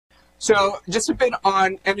So just a bit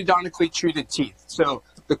on endodontically treated teeth. So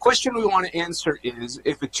the question we want to answer is,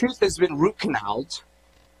 if a tooth has been root canaled,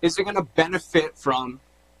 is it going to benefit from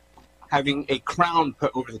having a crown put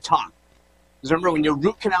over the top? Because remember, when you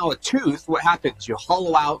root canal a tooth, what happens? You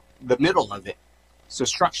hollow out the middle of it. So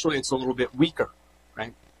structurally, it's a little bit weaker,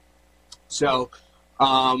 right? So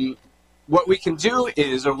what we can do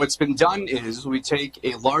is, or what's been done is, we take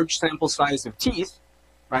a large sample size of teeth,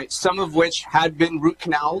 right? Some of which had been root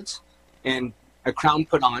canaled and a crown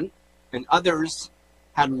put on, and others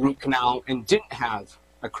had root canal and didn't have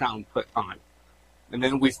a crown put on. And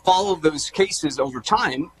then we follow those cases over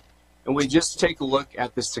time, and we just take a look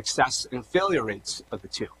at the success and failure rates of the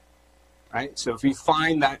two, right? So if we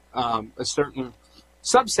find that a certain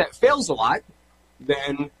subset fails a lot,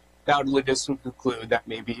 then that would lead us to conclude that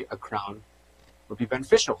maybe a crown would be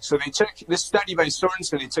beneficial. So they took this study by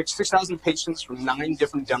Sorensen, they took 6,000 patients from 9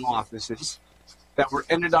 different dental offices that were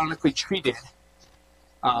endodontically treated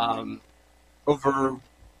over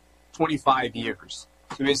 25 years.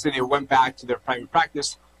 So basically they went back to their private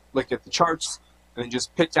practice, looked at the charts, and then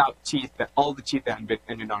just picked out teeth, that all the teeth that had been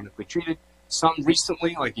endodontically treated, some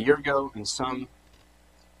recently, like a year ago, and some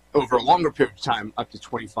over a longer period of time, up to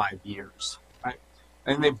 25 years. Right?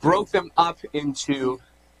 And they broke them up into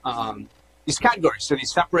these categories. So they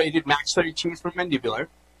separated maxillary teeth from mandibular.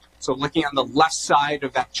 So looking on the left side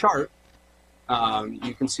of that chart,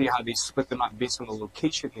 you can see how they split them up based on the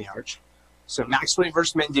location in the arch. So maxillary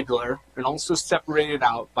versus mandibular, and also separated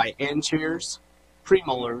out by anteriors,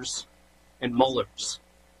 premolars, and molars.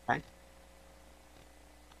 Okay?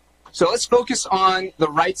 So let's focus on the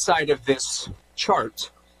right side of this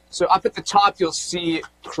chart. So up at the top, you'll see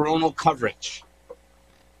coronal coverage.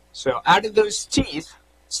 So out of those teeth,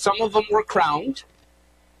 some of them were crowned,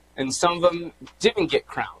 and some of them didn't get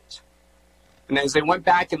crowned. And as they went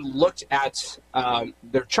back and looked at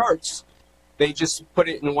their charts, they just put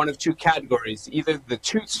it in one of two categories. Either the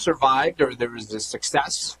tooth survived, or there was a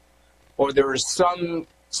success, or there was some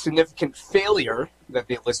significant failure that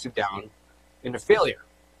they listed down in a failure.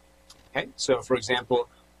 Okay, so for example,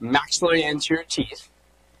 maxillary anterior teeth,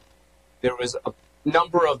 there was a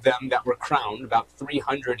number of them that were crowned, about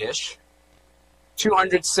 300-ish.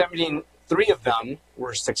 273 of them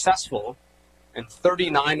were successful, and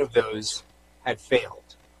 39 of those had failed.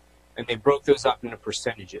 And they broke those up into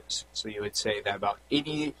percentages. So you would say that about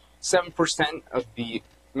 87% of the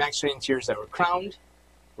maxillary anteriors that were crowned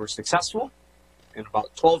were successful, and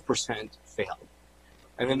about 12% failed.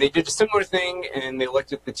 And then they did a similar thing, and they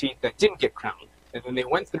looked at the teeth that didn't get crowned. And then they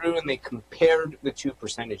went through and they compared the two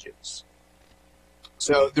percentages.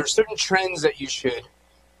 So there's certain trends that you should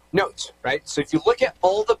note, right? So if you look at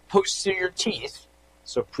all the posterior teeth,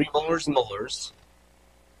 so premolars and molars,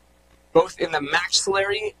 both in the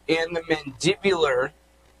maxillary and the mandibular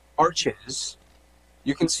arches,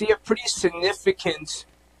 you can see a pretty significant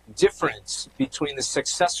difference between the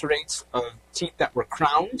success rates of teeth that were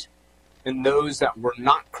crowned and those that were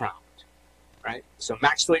not crowned, right? So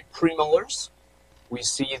maxillary premolars, we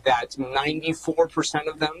see that 94%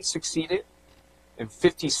 of them succeeded and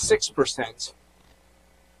 56%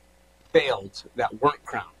 failed that weren't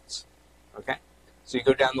crowned, okay? So you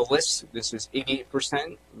go down the list, this is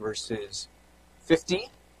 88% versus 50,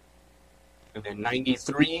 and then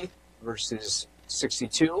 93 versus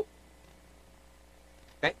 62.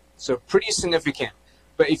 Okay, so pretty significant.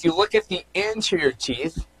 But if you look at the anterior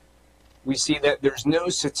teeth, we see that there's no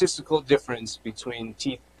statistical difference between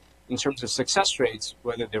teeth in terms of success rates,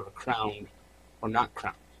 whether they were crowned or not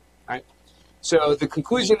crowned, right? So the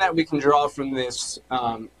conclusion that we can draw from this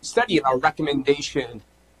study and our recommendation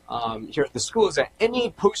here at the school is that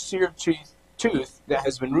any posterior tooth that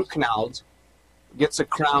has been root canaled gets a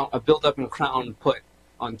crown, a buildup and crown put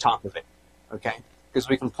on top of it, okay? Because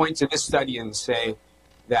we can point to this study and say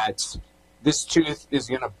that this tooth is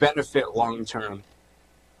going to benefit long-term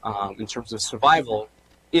in terms of survival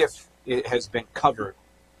if it has been covered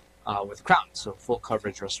with crown, so full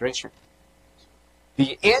coverage restoration.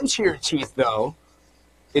 The anterior teeth, though,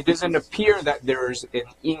 it doesn't appear that there's an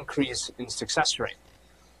increase in success rate.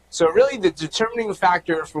 So really the determining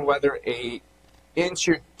factor for whether a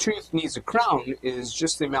anterior tooth needs a crown is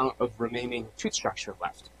just the amount of remaining tooth structure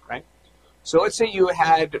left, right? So let's say you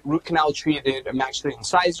had root canal treated a maxillary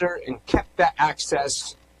incisor and kept that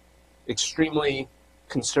access extremely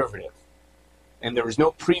conservative. And there was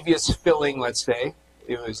no previous filling, let's say.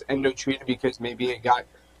 It was endo treated because maybe it got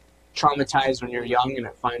traumatized when you're young and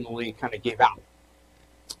it finally kind of gave out.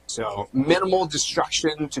 So minimal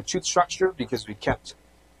destruction to tooth structure because we kept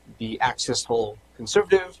the access hole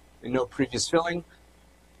conservative and no previous filling.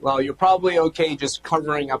 Well, you're probably okay just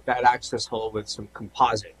covering up that access hole with some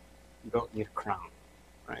composite. you don't need a crown,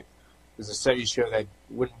 right? Because the studies show that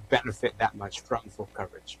wouldn't benefit that much from full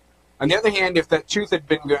coverage. On the other hand, if that tooth had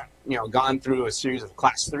been gone through a series of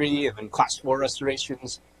class 3 and then class 4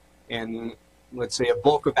 restorations, and let's say a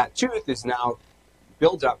bulk of that tooth is now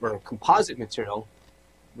built up or composite material,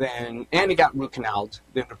 then, and it got root canaled,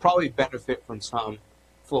 then it would probably benefit from some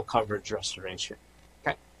full coverage restoration.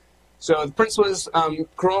 Okay, so the principle is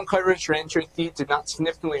coronal coverage for anterior teeth did not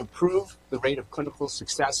significantly improve the rate of clinical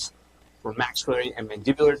success for maxillary and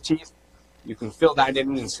mandibular teeth. You can fill that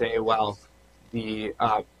in and say, well, the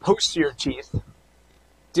posterior teeth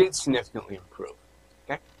did significantly improve.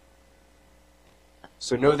 Okay,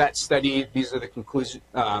 so know that study. These are the conclusions.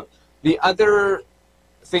 The other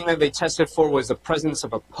thing that they tested for was the presence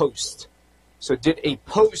of a post. So did a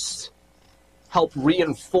post help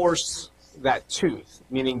reinforce that tooth?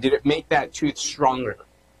 Meaning, did it make that tooth stronger?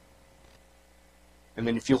 And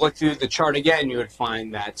then if you look through the chart again, you would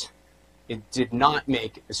find that it did not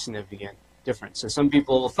make a significant difference. So some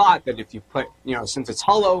people thought that if you put, since it's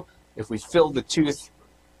hollow, if we fill the tooth,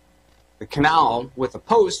 the canal with a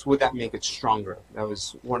post, would that make it stronger? That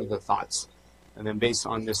was one of the thoughts. And then based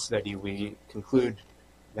on this study, we conclude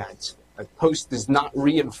that a post does not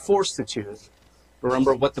reinforce the tooth.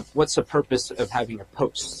 Remember, what's the purpose of having a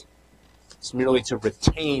post? It's merely to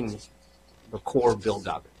retain the core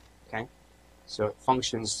buildup. Okay, so it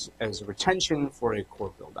functions as a retention for a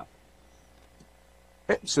core buildup.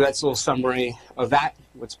 Okay, so that's a little summary of that.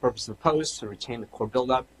 What's the purpose of the post? To retain the core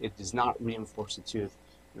buildup. It does not reinforce the tooth.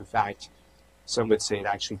 In fact, some would say it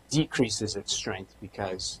actually decreases its strength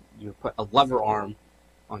because you put a lever arm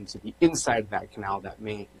onto the inside of that canal that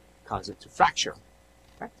may cause it to fracture.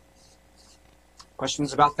 Okay.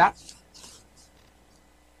 Questions about that?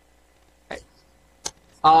 Okay.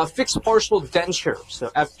 Fixed partial denture, so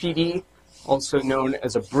FPD, also known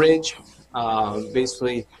as a bridge.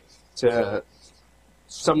 Basically, to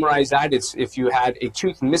summarize that, it's if you had a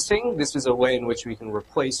tooth missing, this is a way in which we can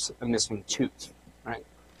replace a missing tooth. Right.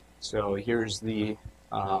 So here's the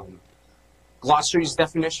glossary's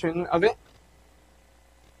definition of it.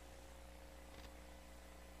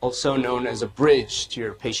 Also known as a bridge to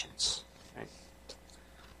your patients. Right?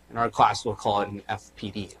 In our class, we'll call it an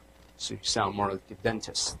FPD, so you sound more like a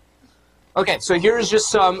dentist. Okay, so here's just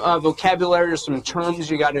some vocabulary or some terms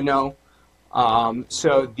you got to know.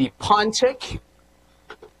 So the pontic,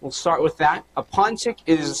 we'll start with that. A pontic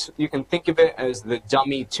is, you can think of it as the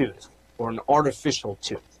dummy tooth or an artificial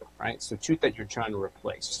tooth, right? It's the tooth that you're trying to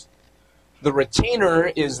replace. The retainer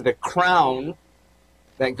is the crown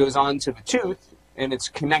that goes onto the tooth, and it's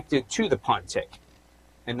connected to the pontic.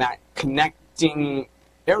 And that connecting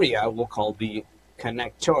area we'll call the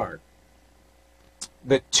connector.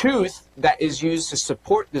 The tooth that is used to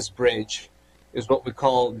support this bridge is what we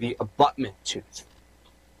call the abutment tooth.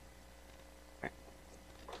 Okay.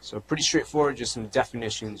 So pretty straightforward, just some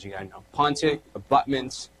definitions you gotta know. Pontic,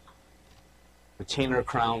 abutments, retainer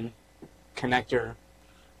crown, connector,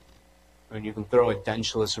 and you can throw a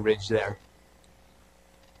dentulous ridge there.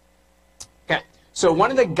 Okay. So one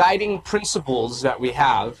of the guiding principles that we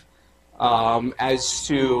have as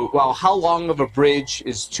to, well, how long of a bridge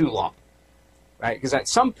is too long, right? Because at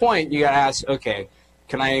some point you got to ask, okay,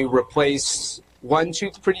 can I replace one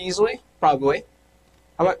tooth pretty easily? Probably.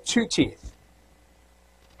 How about 2 teeth?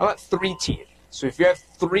 How about 3 teeth? So if you have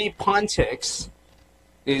 3 pontics,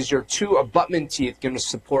 is your 2 abutment teeth going to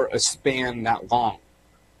support a span that long?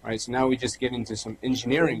 All right, so now we just get into some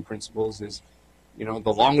engineering principles is,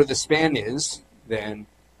 the longer the span is, then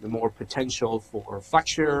the more potential for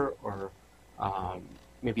flexure or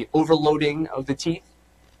maybe overloading of the teeth,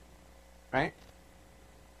 right?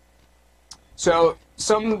 So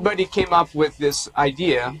somebody came up with this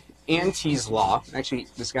idea, Ante's law. Actually,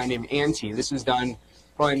 this guy named Ante. This was done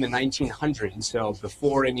probably in the 1900s, so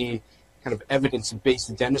before any kind of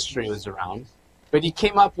evidence-based dentistry was around. But he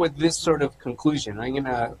came up with this sort of conclusion. I'm going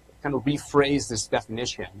to kind of rephrase this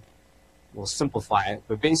definition. We'll simplify it.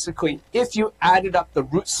 But basically, if you added up the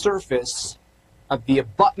root surface of the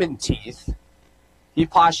abutment teeth, he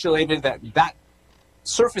postulated that that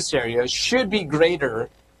surface area should be greater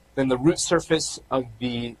than the root surface of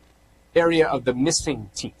the area of the missing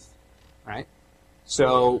teeth, right?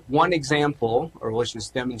 So one example, or let's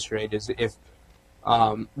just demonstrate, is if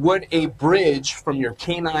would a bridge from your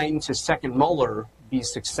canine to second molar be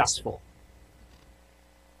successful?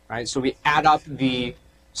 Right, so we add up the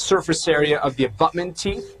surface area of the abutment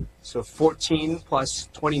teeth, so 14 plus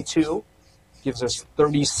 22 gives us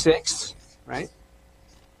 36, right?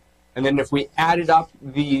 And then if we added up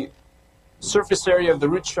the surface area of the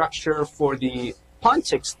root structure for the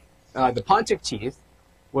pontic teeth,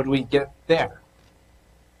 what do we get there?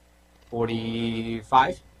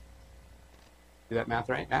 45? Do that math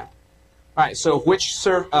right? Yeah. All right, so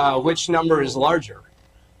which number is larger?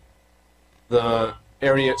 The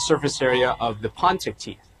surface area of the Pontic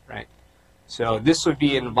teeth, right? So this would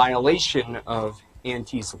be in violation of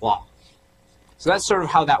Ante's law. So that's sort of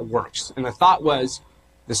how that works. And the thought was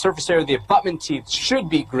the surface area of the abutment teeth should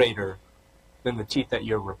be greater than the teeth that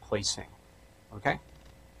you're replacing, okay?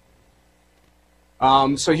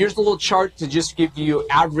 So here's the little chart to just give you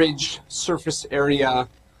average surface area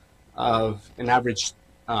of an average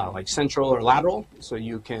like central or lateral, so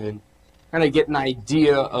you can kind of get an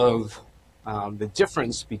idea of the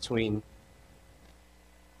difference between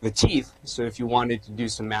the teeth. So if you wanted to do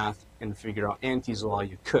some math and figure out Ante's law,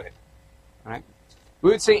 you could. All right? We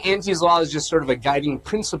would say Ante's law is just sort of a guiding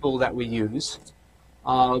principle that we use,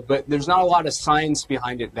 but there's not a lot of science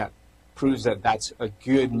behind it that proves that that's a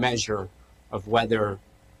good measure of whether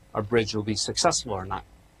a bridge will be successful or not.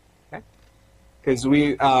 Because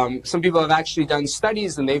some people have actually done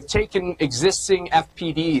studies and they've taken existing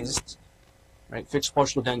FPDs, right, fixed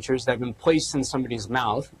partial dentures that have been placed in somebody's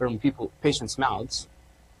mouth or in patients' mouths.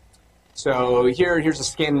 So here's a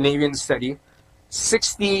Scandinavian study.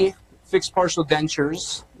 60 fixed partial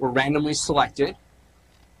dentures were randomly selected,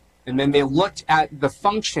 and then they looked at the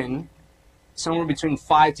function somewhere between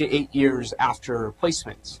 5 to 8 years after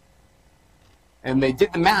placement. And they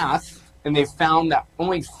did the math, and they found that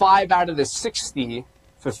only 5 out of the 60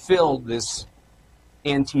 fulfilled this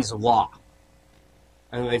Ante's law.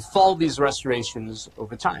 And they followed these restorations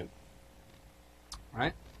over time.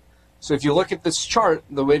 Right? So if you look at this chart,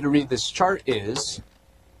 the way to read this chart is,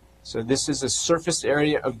 so this is a surface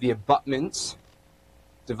area of the abutments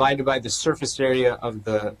divided by the surface area of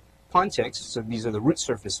the pontics, so these are the root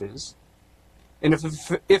surfaces. And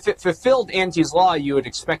if it fulfilled Ante's law, you would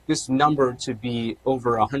expect this number to be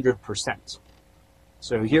over 100%.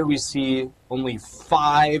 So here we see only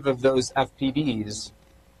 5 of those FPDs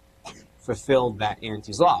fulfilled that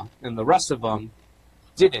Ante's law, and the rest of them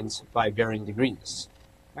didn't by varying degrees.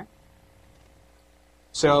 Okay?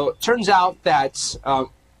 So it turns out that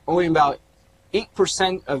only about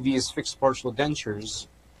 8% of these fixed partial dentures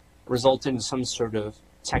result in some sort of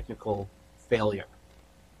technical failure.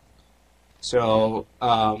 So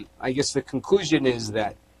I guess the conclusion is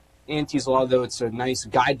that Ante's law, though it's a nice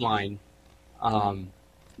guideline,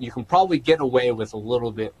 you can probably get away with a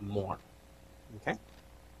little bit more. Okay?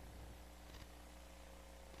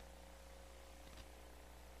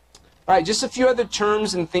 All right, just a few other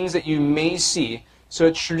terms and things that you may see. So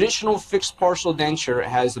a traditional fixed partial denture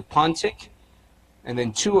has the pontic and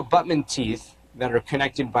then 2 abutment teeth that are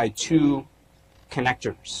connected by 2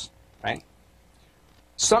 connectors, right?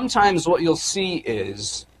 Sometimes what you'll see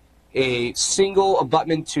is a single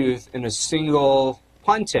abutment tooth and a single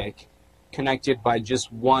pontic connected by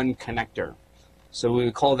just 1 connector. So we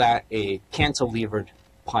would call that a cantilevered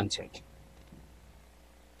pontic.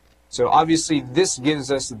 So obviously this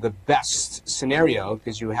gives us the best scenario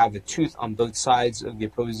because you have a tooth on both sides of the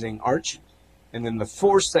opposing arch, and then the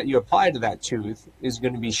force that you apply to that tooth is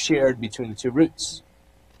going to be shared between the 2 roots.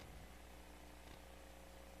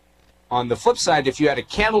 On the flip side, if you had a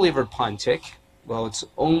cantilevered pontic, well, it's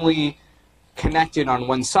only connected on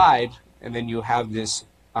one side, and then you have this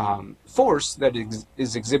force that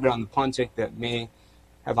is exhibited on the pontic that may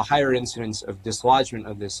have a higher incidence of dislodgement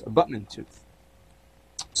of this abutment tooth.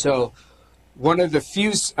 So one of the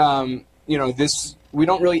few, we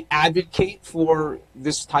don't really advocate for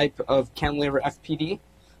this type of cantilever FPD.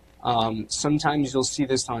 Sometimes you'll see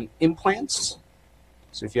this on implants.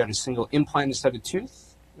 So if you had a single implant instead of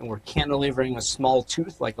tooth, and we're cantilevering a small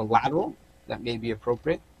tooth like a lateral, that may be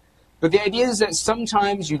appropriate. But the idea is that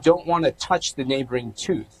sometimes you don't want to touch the neighboring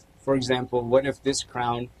tooth. For example, what if this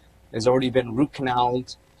crown has already been root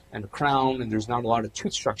canaled and a crown and there's not a lot of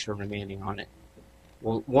tooth structure remaining on it?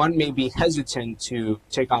 Well, one may be hesitant to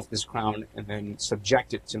take off this crown and then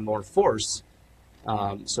subject it to more force.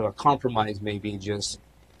 So a compromise may be just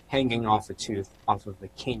hanging off a tooth off of the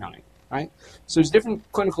canine, right? So there's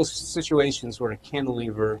different clinical situations where a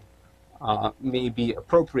cantilever may be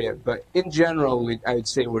appropriate, but in general, I would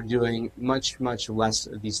say we're doing much, much less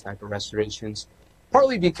of these type of restorations,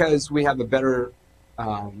 partly because we have a better,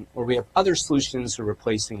 or we have other solutions for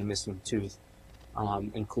replacing a missing tooth,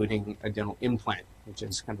 including a dental implant, which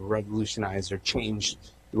has kind of revolutionized or changed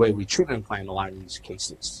the way we treat implant in a lot of these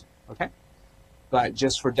cases, okay? But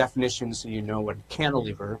just for definition, so you know what a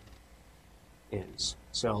cantilever is.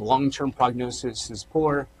 So long-term prognosis is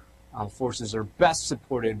poor. Forces are best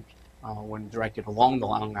supported when directed along the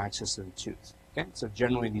long axis of the tooth, okay? So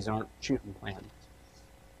generally, these aren't treatment planned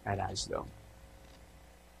at ASDO.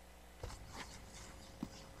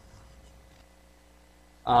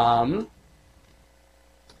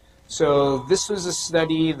 So this was a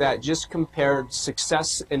study that just compared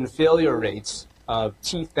success and failure rates of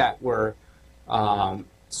teeth that were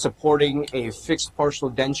supporting a fixed partial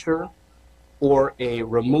denture or a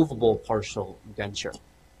removable partial denture.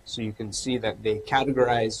 So you can see that they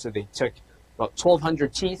categorized, so they took about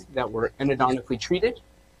 1,200 teeth that were endodontically treated,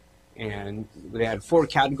 and they had 4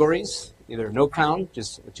 categories: either no crown,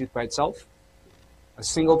 just a tooth by itself, a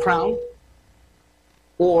single crown,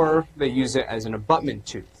 or they use it as an abutment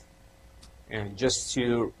tooth. And just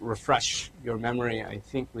to refresh your memory, I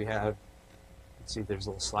think we have, let's see, there's a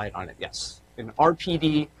little slide on it, yes. An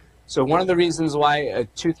RPD, so one of the reasons why a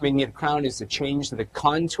tooth may need a crown is to change the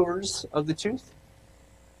contours of the tooth.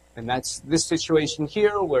 And that's this situation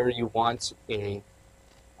here where you want a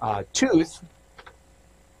tooth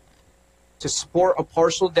to support a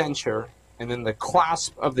partial denture, and then the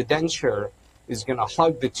clasp of the denture is going to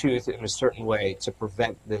hug the tooth in a certain way to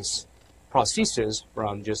prevent this prosthesis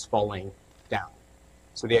from just falling down.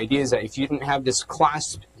 So the idea is that if you didn't have this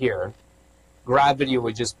clasp here, gravity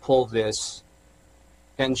would just pull this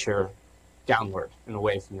denture downward and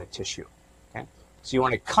away from the tissue. Okay? So you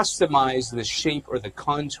want to customize the shape or the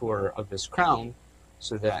contour of this crown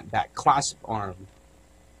so that that clasp arm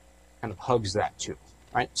kind of hugs that tooth.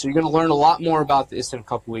 Right? So you're going to learn a lot more about this in a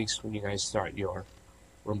couple weeks when you guys start your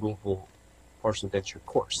removable partial denture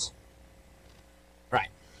course. Right.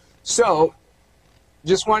 So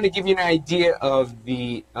just wanted to give you an idea of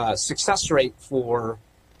the success rate for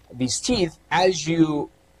these teeth as you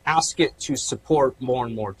ask it to support more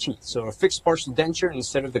and more teeth. So a fixed partial denture,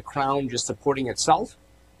 instead of the crown just supporting itself,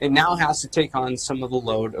 it now has to take on some of the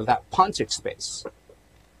load of that pontic space.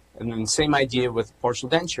 And then same idea with partial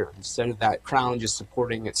denture. Instead of that crown just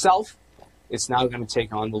supporting itself, it's now going to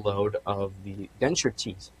take on the load of the denture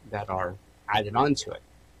teeth that are added onto it.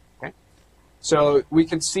 Okay? So we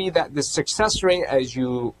can see that the success rate as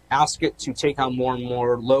you ask it to take on more and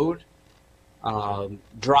more load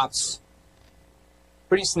drops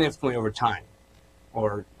pretty significantly over time,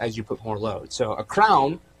 or as you put more load. So a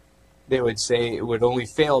crown, they would say it would only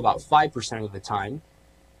fail about 5% of the time.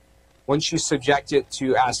 Once you subject it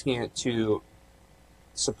to asking it to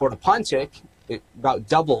support a pontic, it about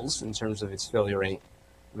doubles in terms of its failure rate.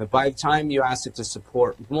 And by the time you ask it to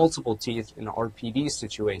support multiple teeth in an RPD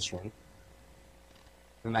situation,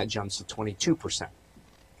 then that jumps to 22%.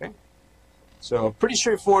 Okay? So a pretty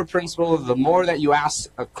straightforward principle. The more that you ask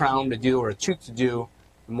a crown to do or a tooth to do,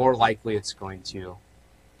 the more likely it's going to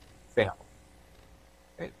fail.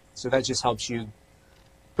 Okay? So that just helps you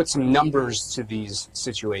put some numbers to these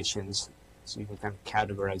situations so you can kind of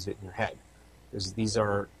categorize it in your head. Because these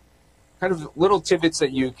are kind of little tidbits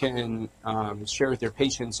that you can share with your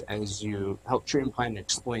patients as you help treatment plan and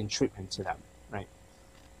explain treatment to them, right?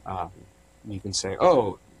 You can say,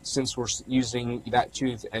 oh, since we're using that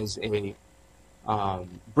tooth as a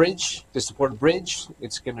bridge, to support a bridge,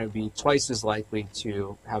 it's going to be twice as likely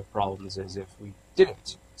to have problems as if we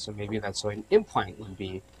didn't. So maybe that's why an implant would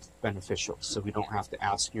be beneficial, so we don't have to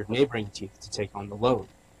ask your neighboring teeth to take on the load.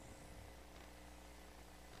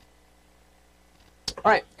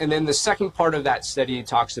 All right, and then the second part of that study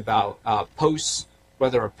talks about posts,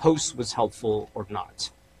 whether a post was helpful or not.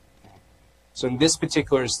 Okay. So in this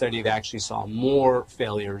particular study, they actually saw more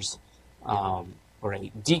failures or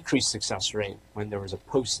a decreased success rate when there was a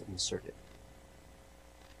post inserted.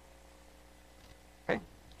 Okay.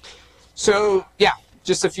 So yeah,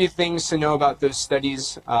 just a few things to know about those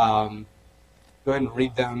studies. Go ahead and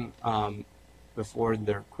read them before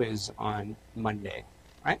their quiz on Monday.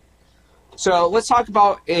 Right? So let's talk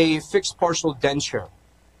about a fixed partial denture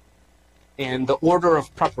and the order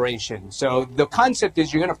of preparation. So the concept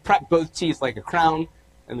is you're going to prep both teeth like a crown,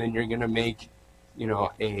 and then you're going to make, you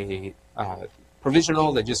know, a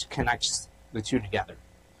provisional that just connects the two together.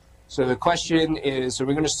 So the question is, so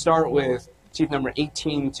we're going to start with teeth number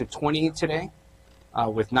 18 to 20 today,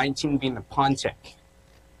 with 19 being the pontic.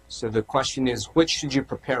 So the question is, which should you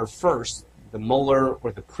prepare first, the molar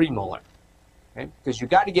or the premolar? Okay? Because you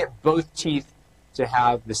got to get both teeth to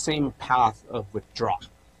have the same path of withdrawal.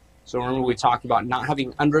 So remember we talked about not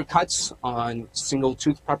having undercuts on single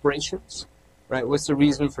tooth preparations, right? What's the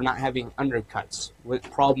reason for not having undercuts? What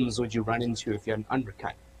problems would you run into if you had an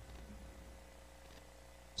undercut?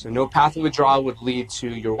 So no path of withdrawal would lead to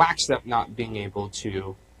your wax step not being able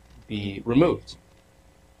to be removed.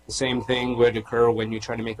 The same thing would occur when you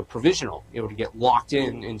try to make a provisional. You would get locked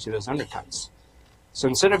into those undercuts. So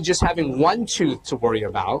instead of just having one tooth to worry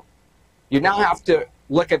about, you now have to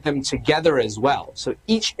look at them together as well. So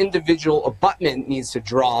each individual abutment needs to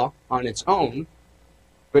draw on its own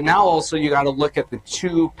But now also you got to look at the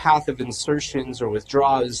two path of insertions or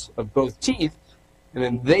withdrawals of both teeth, and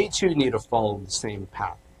then they too need to follow the same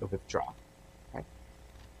path of withdrawal. Okay?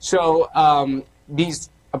 So these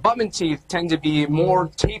abutment teeth tend to be more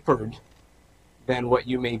tapered than what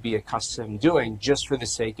you may be accustomed doing, just for the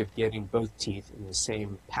sake of getting both teeth in the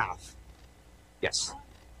same path. Yes?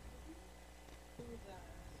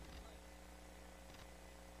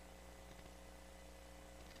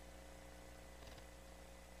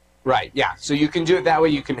 Right, yeah. So you can do it that way.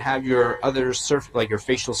 You can have your other surface, like your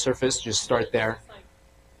facial surface, just start there.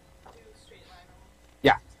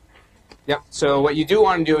 Yeah. Yep. So what you do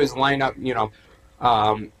want to do is line up, you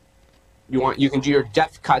can do your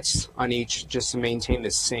depth cuts on each just to maintain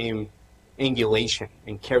the same angulation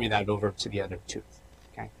and carry that over to the other tooth.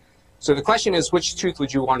 Okay. So the question is, which tooth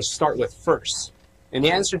would you want to start with first? And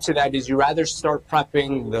the answer to that is you rather start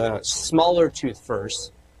prepping the smaller tooth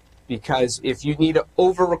first, because if you need to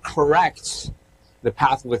overcorrect the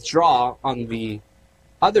path withdrawal on the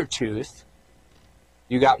other tooth,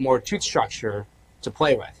 you got more tooth structure to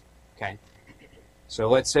play with. Okay. So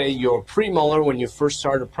let's say your premolar, when you first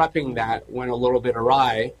started prepping that, went a little bit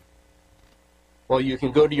awry. Well, you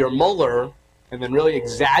can go to your molar and then really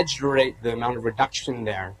exaggerate the amount of reduction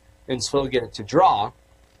there and still get it to draw,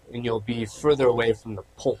 and you'll be further away from the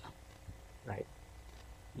pulp, right?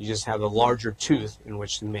 You just have a larger tooth in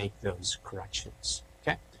which to make those corrections,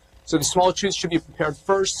 okay? So the small tooth should be prepared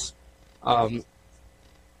first,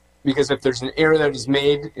 because if there's an error that is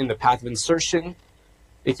made in the path of insertion,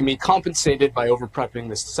 it can be compensated by over-prepping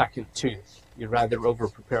the second tooth. You'd rather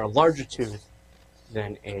over-prepare a larger tooth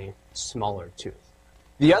than a smaller tooth.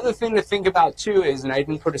 The other thing to think about, too, is, and I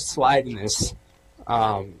didn't put a slide in this,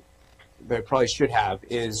 but I probably should have,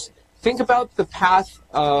 is think about the path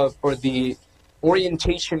of, or the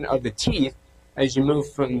orientation of the teeth as you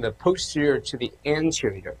move from the posterior to the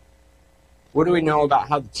anterior. What do we know about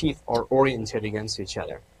how the teeth are oriented against each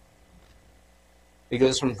other? It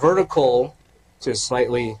goes from vertical to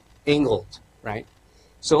slightly angled, right?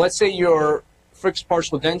 So let's say your fixed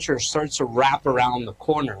partial denture starts to wrap around the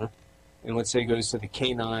corner, and let's say it goes to the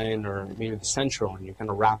canine or maybe the central, and you're going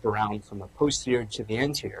to wrap around from the posterior to the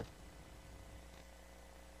anterior.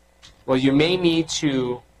 Well, you may need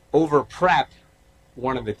to over-prep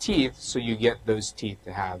one of the teeth so you get those teeth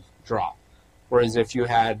to have draw. Whereas if you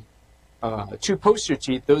had two posterior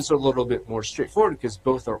teeth, those are a little bit more straightforward because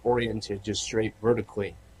both are oriented just straight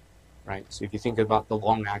vertically. Right? So if you think about the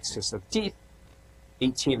long axis of teeth,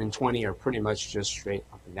 18 and 20 are pretty much just straight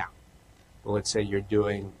up and down. But let's say you're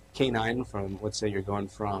doing canine from, let's say you're going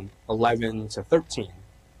from 11 to 13.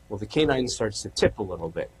 Well, the canine starts to tip a little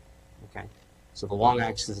bit. Okay? So the long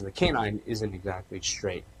axis of the canine isn't exactly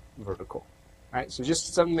straight vertical. All right? So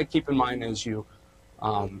just something to keep in mind as you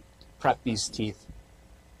prep these teeth.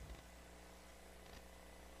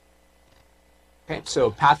 Okay,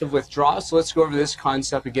 so path of withdrawal. So let's go over this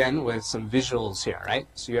concept again with some visuals here, right?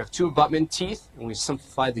 So you have two abutment teeth, and we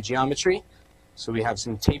simplified the geometry. So we have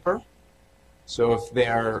some taper. So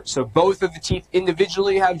both of the teeth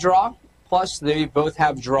individually have draw, plus they both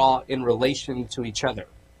have draw in relation to each other,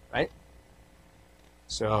 right?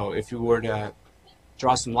 So if you were to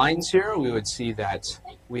draw some lines here, we would see that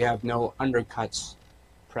we have no undercuts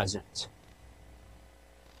present.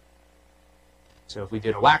 So if we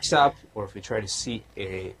did a wax up, or if we try to see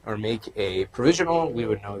or make a provisional, we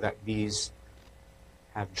would know that these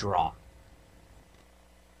have draw.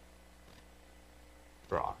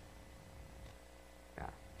 Draw. Yeah.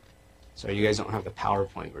 So you guys don't have the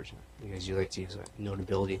PowerPoint version. You like to use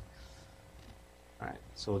Notability. All right.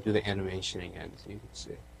 So we'll do the animation again, so you can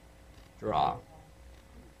see. Draw.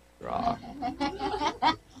 Draw.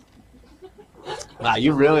 Wow,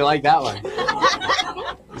 you really like that one.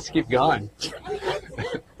 Let's keep going.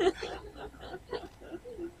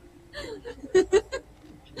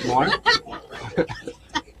 More?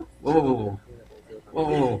 Whoa.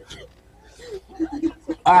 Whoa.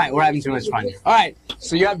 All right, we're having too much fun here. All right,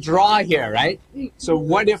 so you have draw here, right? So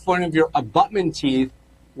what if one of your abutment teeth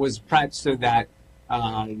was prepped so that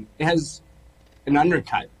it has an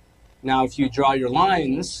undercut? Now, if you draw your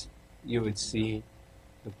lines, you would see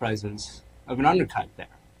the presence of an undercut there.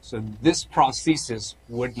 So this prosthesis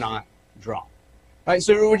would not draw. Right,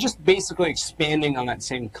 so we're just basically expanding on that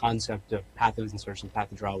same concept of path of insertion,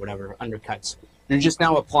 path of draw, whatever, undercuts. You're just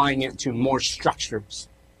now applying it to more structures.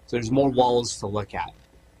 So there's more walls to look at.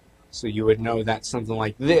 So you would know that something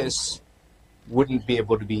like this wouldn't be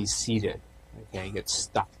able to be seated. Okay, it gets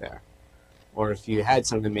stuck there. Or if you had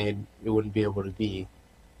something made, it wouldn't be able to be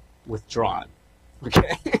withdrawn.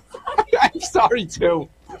 Okay? I'm sorry, too.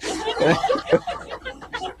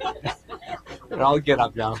 They're all get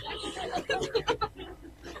up now.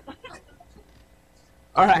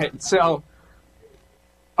 All right, so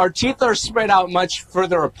our teeth are spread out much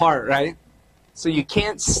further apart, right? So you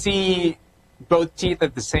can't see both teeth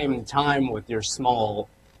at the same time with your small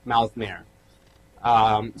mouth mirror.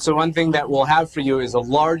 So one thing that we'll have for you is a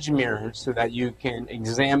large mirror so that you can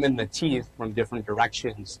examine the teeth from different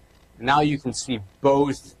directions. Now you can see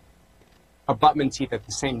both abutment teeth at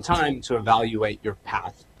the same time to evaluate your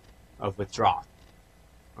path of withdrawal.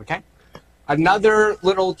 Okay? Another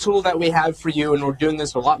little tool that we have for you, and we're doing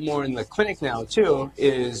this a lot more in the clinic now too,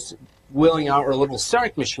 is wheeling out our little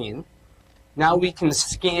CEREC machine. Now we can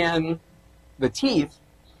scan the teeth.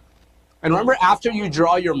 And remember, after you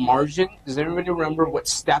draw your margin, does everybody remember what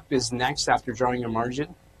step is next after drawing your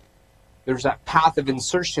margin? There's that path of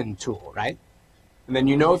insertion tool, right? And then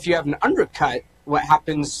you know if you have an undercut, what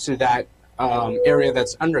happens to that area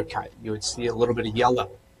that's undercut? You would see a little bit of yellow,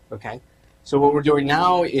 okay? So what we're doing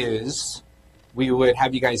now is we would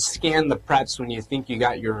have you guys scan the preps when you think you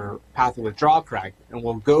got your path of withdrawal correct, and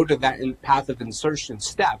we'll go to that path of insertion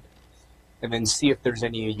step and then see if there's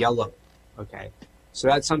any yellow, okay? So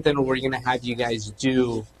that's something we're going to have you guys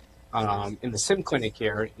do in the sim clinic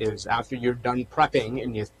here, is after you're done prepping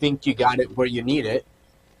and you think you got it where you need it,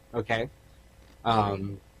 okay?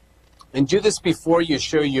 And do this before you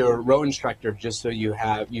show your row instructor, just so you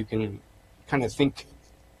can kind of think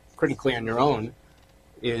critically on your own,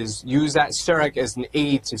 is use that CEREC as an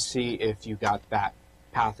aid to see if you got that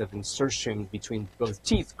path of insertion between both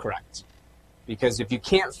teeth correct. Because if you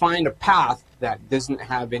can't find a path that doesn't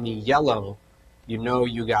have any yellow, you know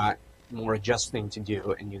you got more adjusting to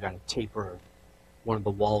do and you got to taper one of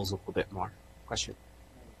the walls a little bit more. Question?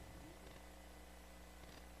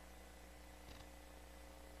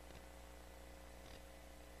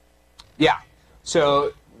 Yeah.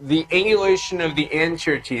 So the angulation of the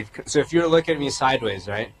anterior teeth, so if you're looking at me sideways,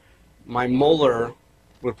 right, my molar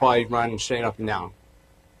would probably run straight up and down.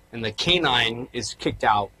 And the canine is kicked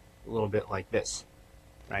out a little bit like this,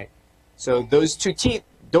 right? So those two teeth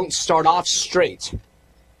don't start off straight.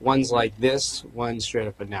 One's like this, one's straight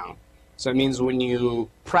up and down. So it means when you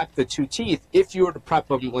prep the two teeth, if you were to prep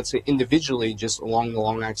them, let's say individually, just along the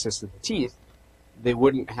long axis of the teeth, they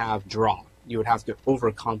wouldn't have draw. You would have to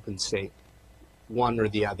overcompensate one or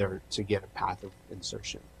the other to get a path of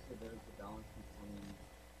insertion. So there's the balance between,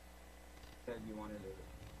 said you wanted to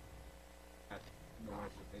have noise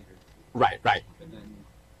or bigger. Right. But then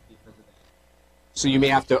because of that. So you may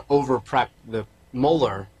have to over prep the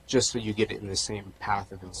molar just so you get it in the same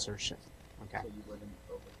path of insertion. Okay. So you wouldn't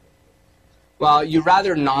overprep. Well, you'd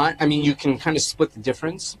rather not. I mean, you can kind of split the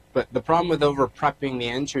difference, but the problem with over prepping the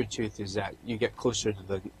anterior tooth is that you get closer to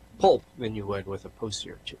the pulp than you would with a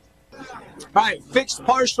posterior tooth. All right, fixed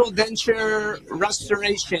partial denture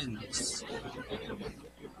restorations.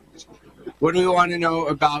 What do we want to know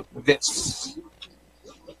about this?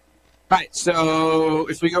 All right, so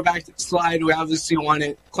if we go back to the slide, we obviously want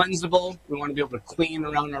it cleansable. We want to be able to clean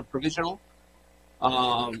around our provisional.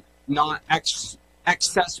 Not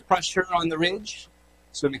excess pressure on the ridge.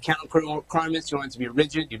 So mechanical requirements, you want it to be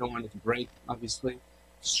rigid. You don't want it to break, obviously.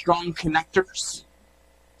 Strong connectors.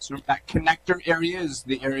 So that connector area is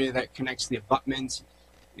the area that connects the abutment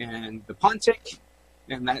and the pontic,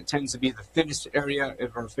 and that tends to be the thinnest area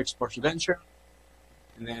of our fixed partial denture.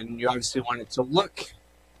 And then you obviously want it to look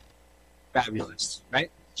fabulous, right?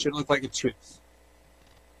 It should look like a tooth.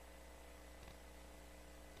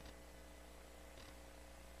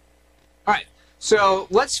 All right, so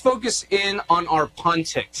let's focus in on our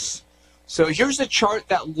pontics. So here's a chart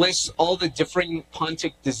that lists all the different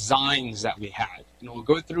pontic designs that we had. And we'll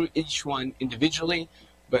go through each one individually,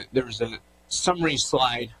 but there's a summary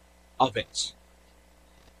slide of it.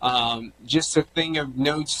 Just a thing of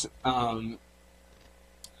notes,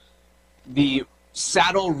 the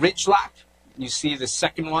saddle ridge lap, you see the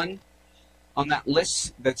second one on that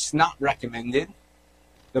list that's not recommended.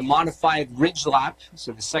 The modified ridge lap,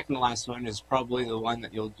 so the second to last one, is probably the one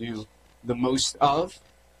that you'll do the most of.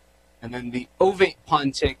 And then the ovate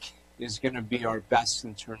pontic is going to be our best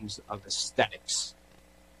in terms of aesthetics.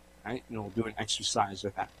 Right? And we'll do an exercise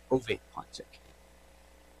with that ovate pontic.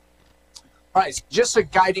 All right, so just a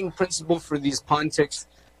guiding principle for these pontics,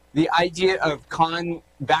 the idea of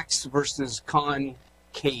convex versus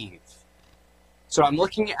concave. So I'm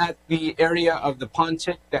looking at the area of the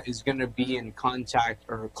pontic that is going to be in contact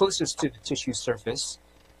or closest to the tissue surface.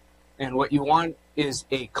 And what you want is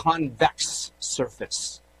a convex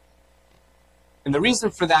surface. And the reason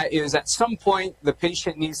for that is at some point the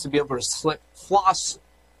patient needs to be able to slip floss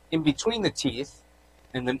in between the teeth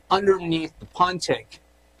and then underneath the pontic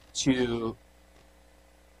to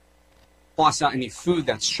floss out any food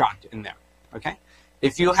that's trapped in there. Okay?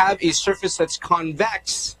 If you have a surface that's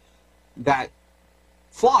convex, that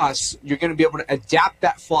floss, you're going to be able to adapt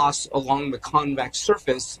that floss along the convex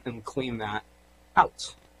surface and clean that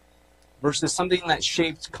out. Versus something that's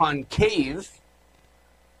shaped concave,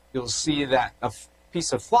 you'll see that a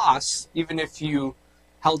piece of floss, even if you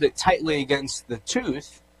held it tightly against the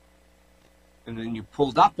tooth, and then you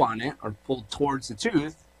pulled up on it or pulled towards the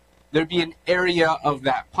tooth, there'd be an area of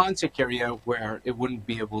that pontic area where it wouldn't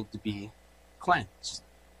be able to be cleansed,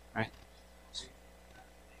 right?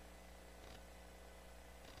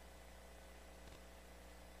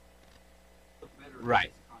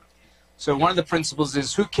 Right. So one of the principles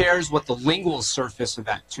is, who cares what the lingual surface of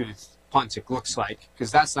that tooth pontic looks like,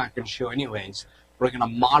 because that's not going to show anyways. We're going to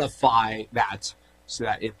modify that so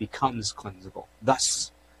that it becomes cleansable.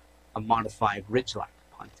 Thus, a modified ridge-lap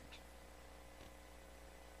pontic.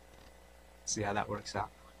 See how that works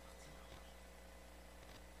out.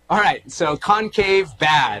 All right, so concave,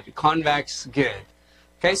 bad. Convex, good.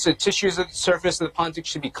 Okay, so tissues of the surface of the pontic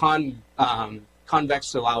should be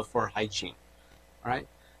convex to allow for hygiene. All right,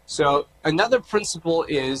 so another principle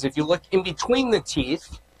is, if you look in between the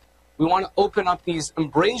teeth, we want to open up these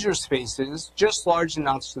embrasure spaces just large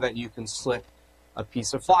enough so that you can slip a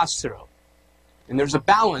piece of floss through. And there's a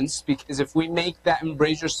balance, because if we make that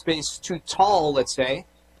embrasure space too tall, let's say,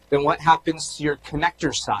 then what happens to your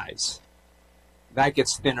connector size? That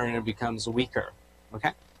gets thinner and it becomes weaker,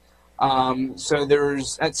 okay? So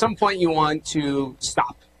there's, at some point you want to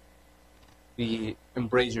stop the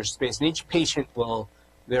embrasure space. And each patient will,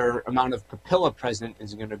 their amount of papilla present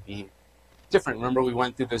is going to be different. Remember, we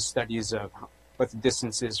went through those studies of what the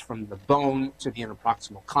distance is from the bone to the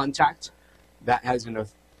interproximal contact. That has an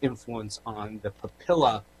influence on the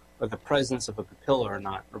papilla, or the presence of a papilla or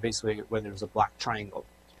not, or basically whether there's a black triangle.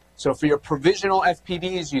 So for your provisional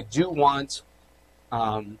FPDs, you do want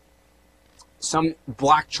some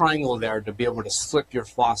black triangle there to be able to slip your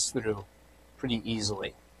floss through pretty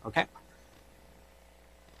easily, okay?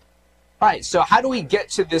 All right, so how do we get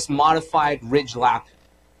to this modified ridge lap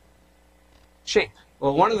shape?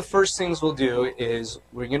 Well, one of the first things we'll do is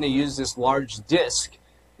we're going to use this large disc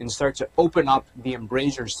and start to open up the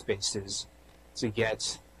embrasure spaces to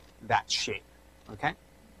get that shape, okay?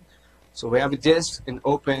 So we have a disc and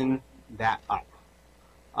open that up.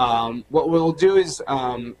 What we'll do is,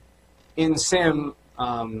 in Sim,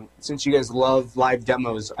 since you guys love live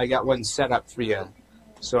demos, I got one set up for you.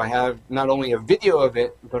 So I have not only a video of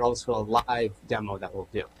it, but also a live demo that we'll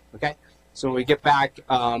do, okay? So when we get back,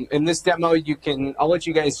 in this demo, I'll let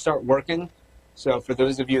you guys start working. So for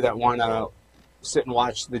those of you that want to sit and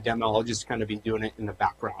watch the demo, I'll just kind of be doing it in the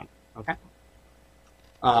background, okay?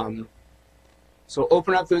 So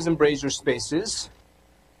open up those embrasure spaces.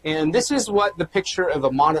 And this is what the picture of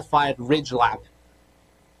a modified ridge lap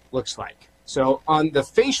looks like. So on the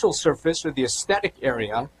facial surface, or the aesthetic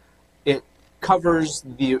area, it covers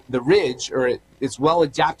the ridge, or it's well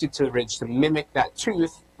adapted to the ridge to mimic that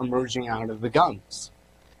tooth emerging out of the gums.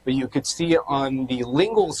 But you could see it on the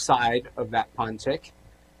lingual side of that pontic.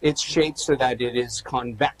 It's shaped so that it is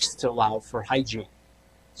convex to allow for hygiene.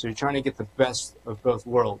 So you're trying to get the best of both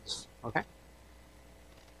worlds, okay?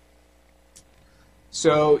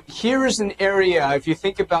 So here's an area, if you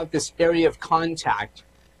think about this area of contact,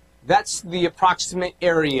 that's the approximate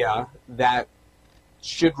area that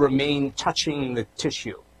should remain touching the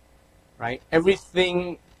tissue, right?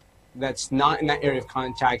 Everything that's not in that area of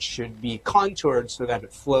contact should be contoured so that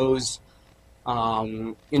it flows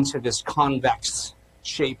into this convex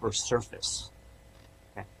shape or surface.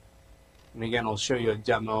 Okay. And again, I'll show you a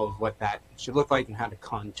demo of what that should look like and how to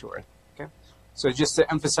contour it. Okay. So just to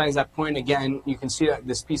emphasize that point again, you can see that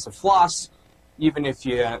this piece of floss, even if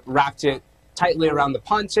you wrapped it tightly around the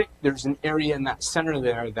pontic, there's an area in that center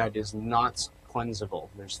there that is not cleansable.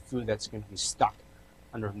 There's food that's going to be stuck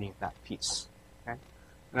underneath that piece. Okay?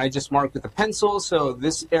 And I just marked with a pencil, so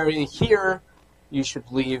this area here you should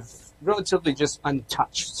leave relatively just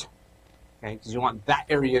untouched. Okay? Because you want that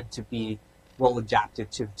area to be well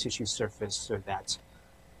adapted to the tissue surface so that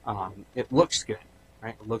it looks good.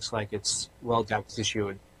 Right? It looks like it's well adapted tissue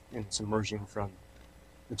and it's emerging from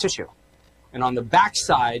the tissue. And on the back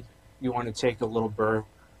side, you want to take a little burr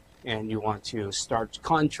and you want to start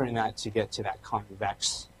contouring that to get to that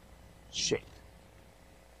convex shape.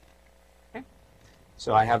 Okay?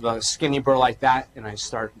 So I have a skinny burr like that, and I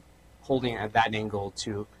start holding it at that angle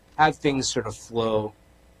to have things sort of flow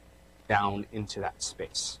down into that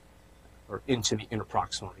space, or into the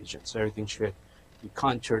interproximal region. So everything should be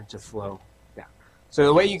contoured to flow down. So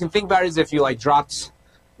the way you can think about it is, if you like dropped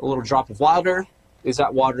a little drop of water, is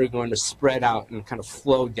that water going to spread out and kind of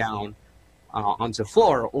flow down onto the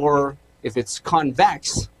floor, or if it's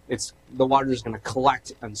convex, the water is going to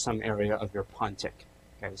collect on some area of your pontic.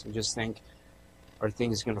 Okay, so just think, are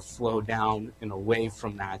things going to flow down and away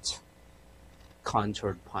from that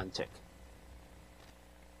contoured pontic?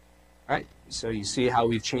 All right, so you see how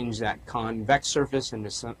we've changed that convex surface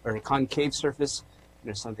into or concave surface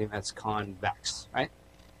into something that's convex, right?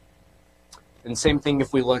 And same thing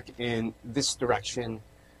if we look in this direction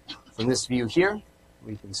from this view here,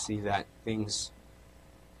 we can see that things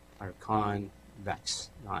are convex,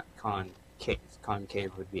 not concave.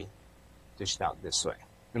 Concave would be dished out this way.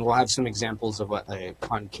 And we'll have some examples of what a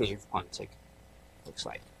concave pontic looks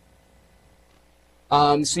like.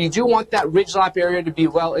 So you do want that ridge lap area to be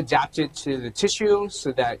well adapted to the tissue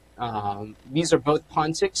so that these are both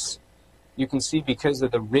pontics. You can see because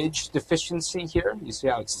of the ridge deficiency here, you see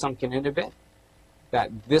how it's sunken in a bit, that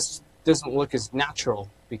this doesn't look as natural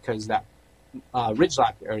because that ridge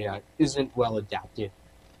lap area isn't well adapted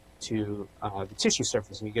to the tissue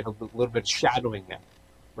surface, and you get a little bit of shadowing there.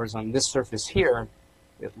 Whereas on this surface here,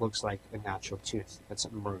 it looks like a natural tooth that's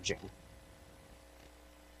emerging.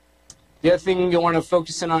 The other thing you want to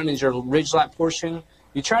focus in on is your ridge lap portion.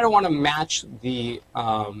 You try to want to match the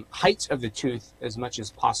height of the tooth as much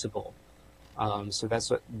as possible. So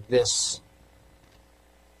that's what this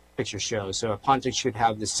picture shows. So a pontic should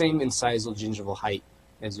have the same incisal gingival height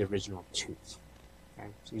as the original tooth. Okay?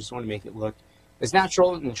 So you just want to make it look as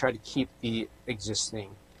natural and try to keep the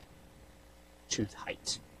existing tooth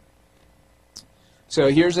height. So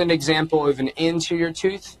here's an example of an anterior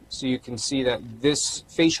tooth. So you can see that this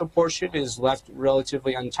facial portion is left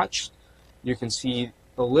relatively untouched. You can see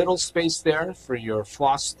a little space there for your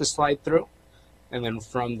floss to slide through. And then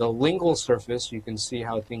from the lingual surface, you can see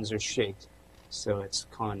how things are shaped. So it's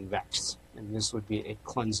convex. And this would be a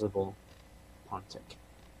cleansable pontic.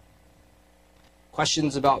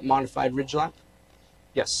 Questions about modified ridge lap?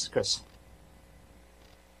 Yes, Chris.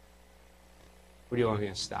 What do you want me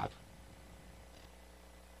to stop?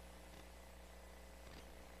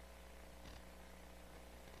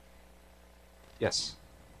 Yes,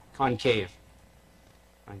 concave.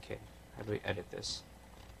 Concave. How do we edit this?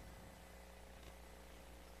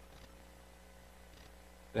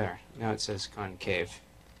 There, now it says concave.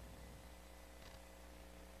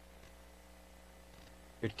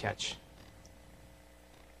 Good catch.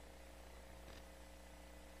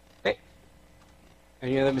 Okay.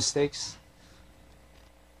 Any other mistakes?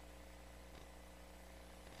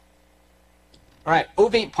 All right,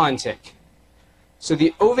 ovate pontic. So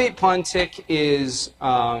the ovate pontic is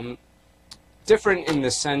different in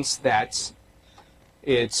the sense that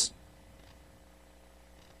it's,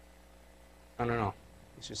 I don't know,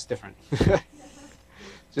 it's just different.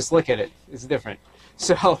 Just look at it, it's different.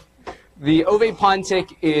 So the ovate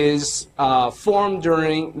pontic is formed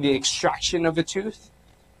during the extraction of a tooth,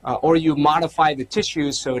 or you modify the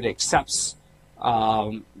tissue so it accepts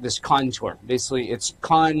this contour. Basically, it's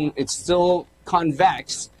still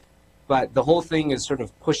convex, but the whole thing is sort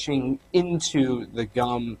of pushing into the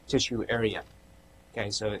gum tissue area. Okay,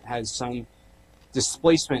 so it has some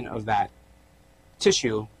displacement of that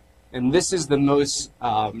tissue, and this is the most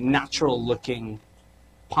natural looking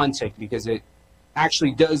pontic because it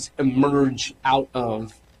actually does emerge out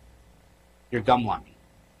of your gum line.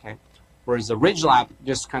 Okay, whereas the ridge lap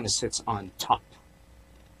just kind of sits on top.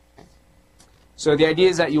 Okay. So the idea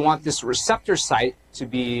is that you want this receptor site to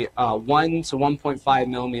be 1 to 1.5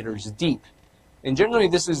 millimeters deep. And generally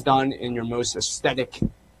this is done in your most aesthetic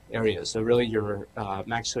areas. So really your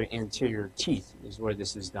maxillary anterior teeth is where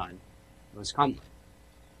this is done most commonly.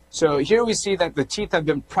 So here we see that the teeth have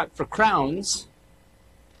been prepped for crowns,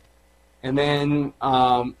 and then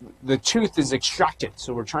the tooth is extracted.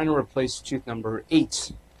 So we're trying to replace tooth number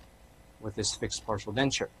 8 with this fixed partial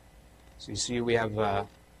denture. So you see we have a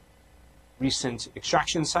recent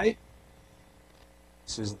extraction site.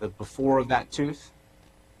 This is the before of that tooth.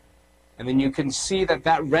 And then you can see that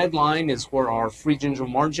that red line is where our free gingival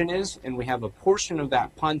margin is, and we have a portion of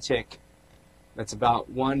that pontic that's about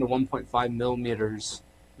 1 to 1.5 millimeters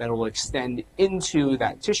that will extend into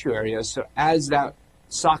that tissue area. So as that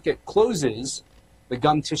socket closes, the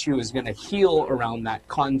gum tissue is going to heal around that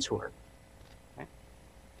contour. Okay.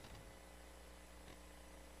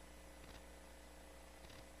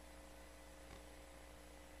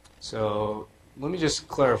 So let me just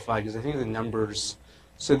clarify, because I think the numbers...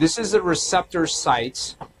 So this is a receptor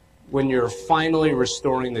site when you're finally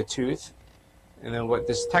restoring the tooth. And then what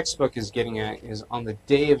this textbook is getting at is on the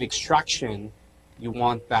day of extraction, you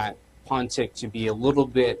want that pontic to be a little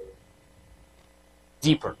bit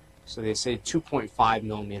deeper. So they say 2.5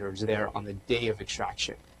 millimeters there on the day of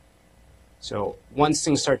extraction. So once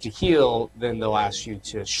things start to heal, then they'll ask you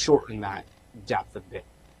to shorten that depth a bit.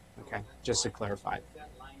 Okay, just to clarify.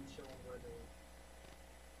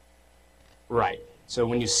 Right. So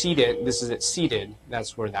when you seed it, this is it seeded,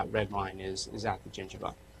 that's where that red line is at the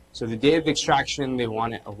gingiva. So the day of extraction, they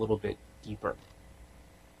want it a little bit deeper.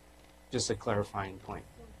 Just a clarifying point.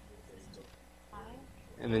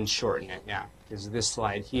 And then shorten it, yeah. Because this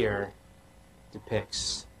slide here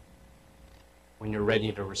depicts when you're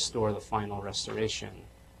ready to restore the final restoration.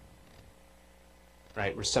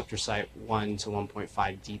 Right, receptor site 1 to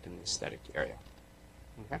 1.5 deep in the aesthetic area.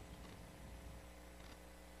 Okay?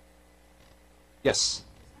 Yes?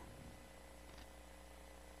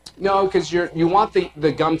 No, because you want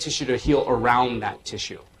the gum tissue to heal around that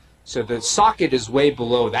tissue. So the socket is way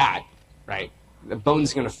below that, right? The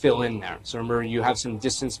bone's going to fill in there. So remember, you have some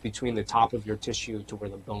distance between the top of your tissue to where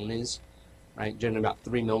the bone is, right? Generally about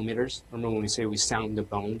 3 millimeters. Remember when we say we sound the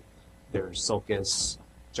bone, there's sulcus,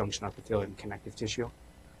 junction epithelium, and connective tissue.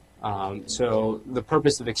 So the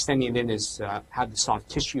purpose of extending it in is to have the soft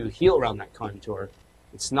tissue heal around that contour.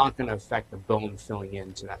 It's not going to affect the bone filling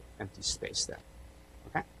into that empty space there.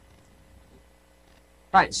 Okay?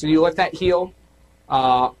 All right, so you let that heal.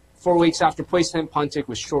 4 weeks after placement, Pontic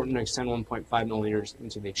was shortened to extend 1.5 millimeters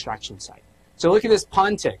into the extraction site. So look at this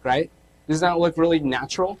Pontic, right? Does that look really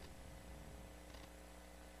natural?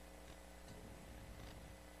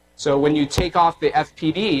 So when you take off the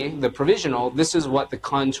FPD, the provisional, this is what the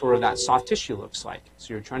contour of that soft tissue looks like.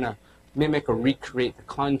 So you're trying to mimic or recreate the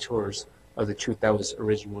contours of the tooth that was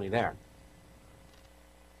originally there.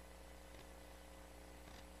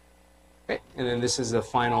 Okay, and then this is the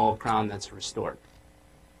final crown that's restored.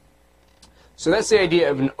 So that's the idea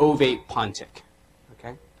of an ovate Pontic.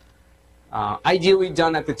 Okay, ideally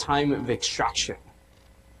done at the time of extraction.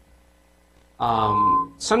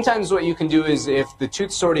 Sometimes what you can do is if the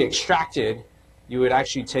tooth's already extracted, you would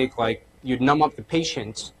actually take you'd numb up the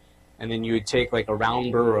patient, and then you would take like a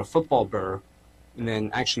round burr or a football burr, and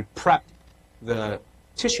then actually prep the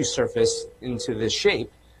tissue surface into this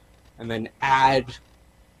shape, and then add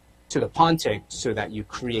to the Pontic so that you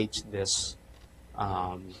create this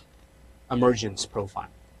emergence profile.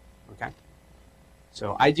 Okay?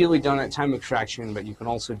 So ideally done at time of extraction, but you can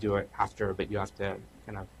also do it after, but you have to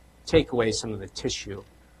kind of take away some of the tissue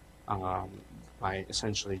by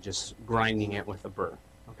essentially just grinding it with a burr.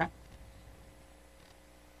 Okay?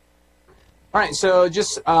 All right, so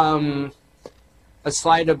just a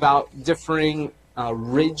slide about differing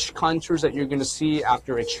ridge contours that you're going to see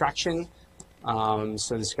after extraction.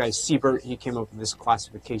 So this guy, Siebert, he came up with this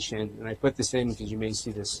classification, and I put this in because you may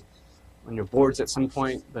see this on your boards at some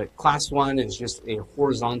point, but class 1 is just a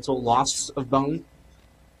horizontal loss of bone.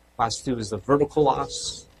 Class 2 is a vertical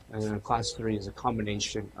loss, and then class 3 is a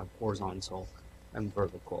combination of horizontal and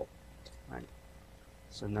vertical. Right?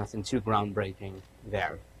 So nothing too groundbreaking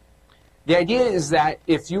there. The idea is that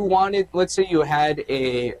if you wanted, let's say you had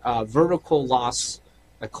a vertical loss,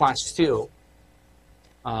 a class 2,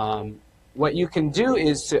 what you can do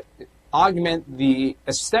is to augment the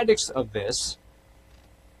aesthetics of this.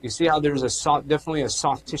 You see how there's definitely a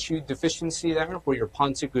soft tissue deficiency there, where your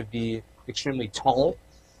Pontic would be extremely tall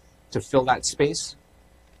to fill that space.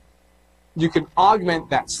 You can augment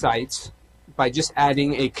that site by just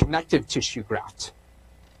adding a connective tissue graft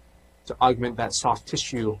to augment that soft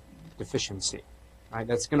tissue deficiency. Right?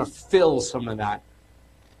 That's going to fill some of that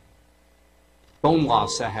bone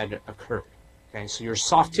loss that had occurred. Okay, so your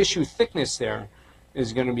soft tissue thickness there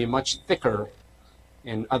is going to be much thicker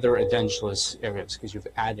in other edentulous areas because you've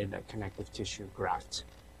added a connective tissue graft.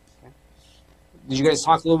 Okay. Did you guys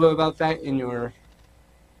talk a little bit about that in your,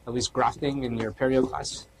 at least grafting in your perio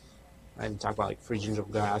class? I didn't talk about like free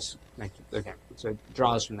gingival grafts. Okay, so it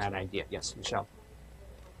draws from that idea. Yes, Michelle?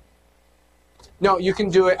 No, you can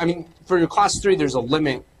do it. I mean, for your class 3, there's a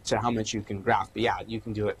limit to how much you can graft, but yeah, you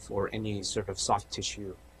can do it for any sort of soft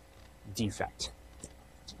tissue defect.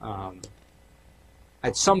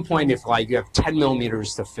 At some point, if like you have 10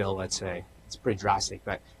 millimeters to fill, let's say, it's pretty drastic,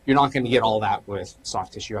 but you're not going to get all that with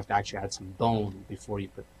soft tissue. You have to actually add some bone before you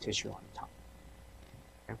put the tissue on top.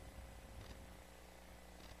 Okay.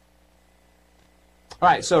 All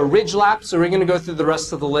right, so ridge lap. So we're going to go through the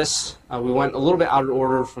rest of the list. We went a little bit out of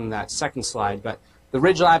order from that second slide, but the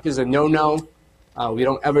ridge lap is a no-no. We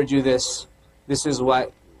don't ever do this. This is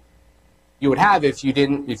what you would have if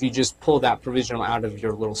you just pulled that provisional out of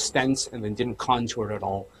your little stent and then didn't contour it at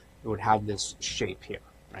all. It would have this shape here,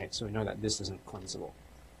 right? So we know that this isn't cleansable.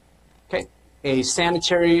 Okay, a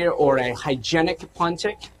sanitary or a hygienic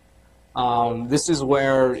Pontic. This is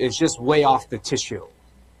where it's just way off the tissue.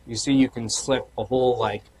 You see, you can slip a whole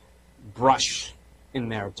like brush in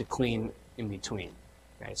there to clean in between.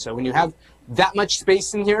 Okay, so when you have that much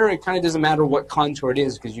space in here, it kind of doesn't matter what contour it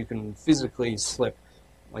is because you can physically slip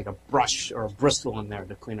like a brush or a bristle in there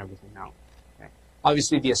to clean everything out. Okay.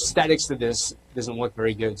 Obviously, the aesthetics of this doesn't look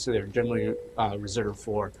very good, so they're generally reserved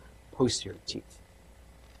for posterior teeth.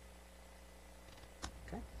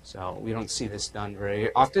 Okay, so we don't see this done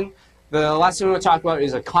very often. The last thing we'll talk about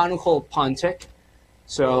is a conical pontic.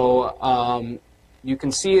 So you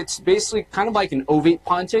can see it's basically kind of like an ovate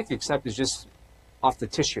pontic, except it's just off the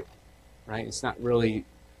tissue, right? It's not really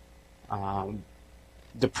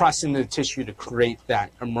depressing the tissue to create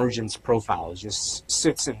that emergence profile. It just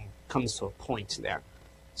sits and comes to a point there.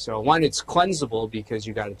 So one, it's cleansable because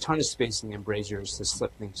you got a ton of space in the embrasures to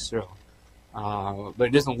slip things through. But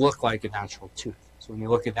it doesn't look like a natural tooth. So when you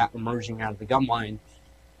look at that emerging out of the gum line,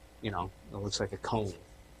 you know, it looks like a cone.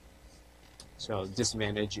 So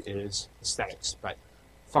disadvantage is aesthetics, but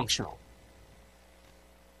functional.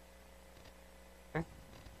 Okay.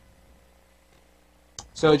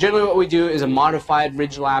 So generally what we do is a modified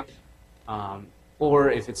ridge lap,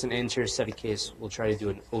 or if it's an anterior seti case, we'll try to do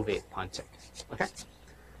an ovate pontic. Okay.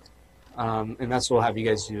 And that's what we'll have you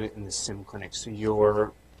guys do in the sim clinic. So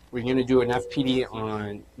we're going to do an FPD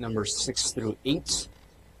on numbers 6 through 8.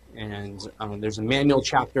 And there's a manual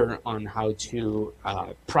chapter on how to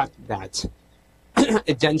prep that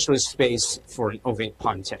edentulous space for an ovate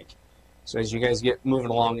pontic. So as you guys get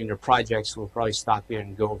moving along in your projects, we'll probably stop here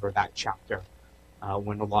and go over that chapter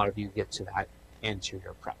when a lot of you get to that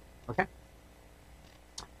anterior prep. Okay.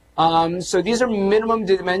 So these are minimum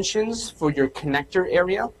dimensions for your connector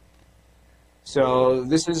area. So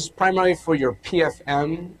this is primarily for your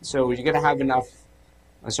PFM. So you're going to have enough.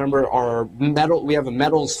 So remember, our metal, we have a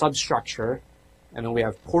metal substructure, and then we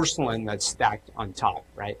have porcelain that's stacked on top,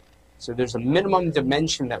 right? So there's a minimum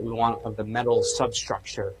dimension that we want of the metal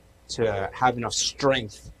substructure to have enough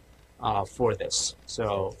strength for this.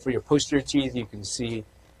 So for your posterior teeth, you can see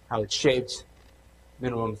how it's shaped,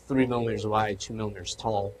 minimum 3 millimeters wide, 2 millimeters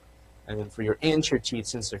tall. And then for your anterior teeth,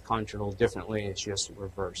 since they're contoured a little differently, it's just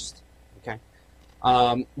reversed, okay?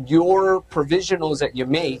 Your provisionals that you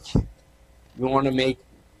make, you want to make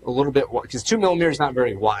a little bit, because 2 millimeters is not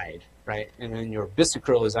very wide, right? And then your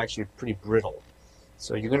bisacral is actually pretty brittle.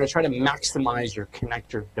 So you're going to try to maximize your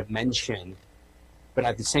connector dimension, but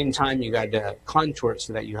at the same time, you got to contour it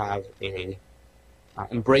so that you have a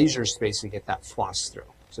embrasure space to get that floss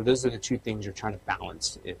through. So those are the two things you're trying to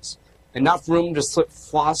balance: is enough room to slip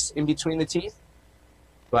floss in between the teeth,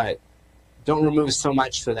 but don't remove so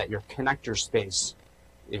much so that your connector space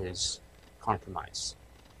is compromised.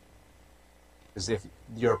 Because if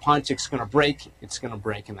your pontic's going to break, it's going to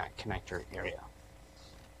break in that connector area.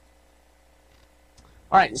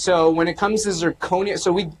 All right, so when it comes to zirconia,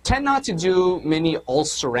 so we tend not to do many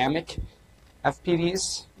all-ceramic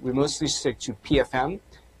FPDs. We mostly stick to PFM,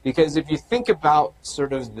 because if you think about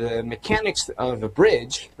sort of the mechanics of a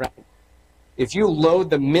bridge, right? If you load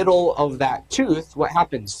the middle of that tooth, what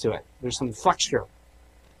happens to it? There's some flexure.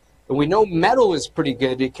 And we know metal is pretty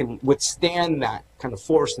good. It can withstand that kind of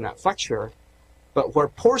force and that flexure. But where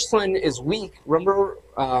porcelain is weak, remember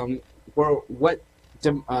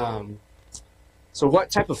so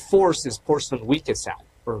what type of force is porcelain weakest at,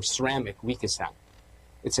 or ceramic weakest at?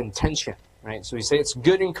 It's in tension, right? So we say it's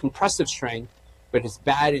good in compressive strength, but it's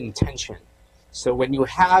bad in tension. So when you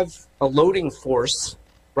have a loading force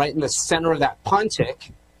right in the center of that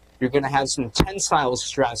pontic, you're going to have some tensile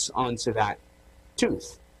stress onto that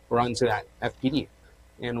tooth or onto that FPD.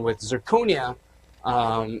 And with zirconia,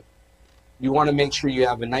 you want to make sure you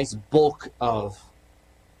have a nice bulk of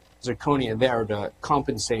zirconia there to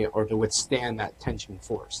compensate or to withstand that tension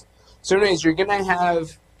force. So anyways, you're going to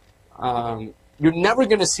have, you're never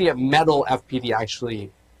going to see a metal FPD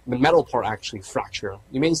actually, the metal part actually fracture.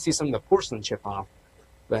 You may see some of the porcelain chip off,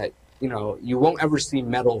 but you know, you won't ever see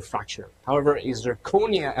metal fracture. However, a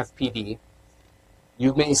zirconia FPD,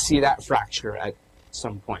 you may see that fracture at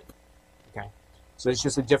some point. Okay, so it's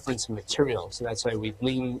just a difference in material. So that's why we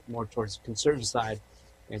lean more towards the conservative side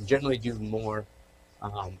and generally do more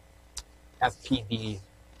FPD,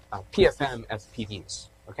 PFM FPDs.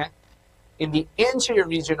 Okay, in the anterior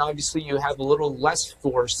region, obviously you have a little less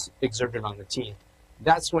force exerted on the teeth.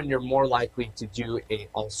 That's when you're more likely to do a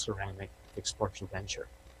all-ceramic fixed partial denture.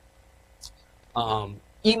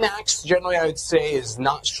 Emax, generally I would say, is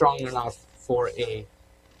not strong enough for a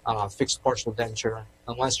fixed partial denture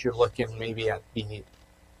unless you're looking maybe at the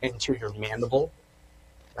anterior mandible,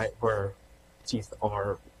 right, where teeth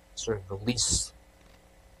are sort of the least,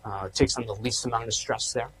 takes on the least amount of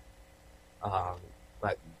stress there.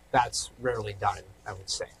 But that's rarely done, I would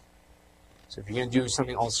say. So if you're going to do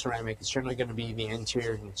something all ceramic, it's generally going to be the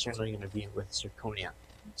interior, and it's generally going to be with zirconia.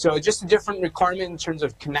 So just a different requirement in terms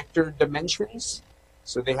of connector dimensions.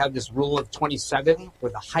 So they have this rule of 27,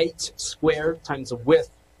 where the height squared times the width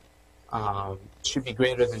should be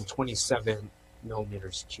greater than 27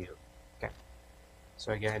 millimeters cubed. Okay.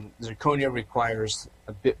 So again, zirconia requires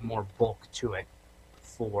a bit more bulk to it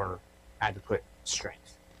for adequate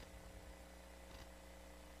strength.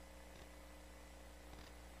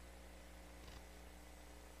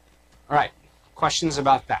 All right, questions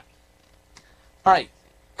about that? All right,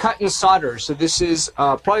 cut and solder. So this is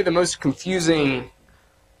probably the most confusing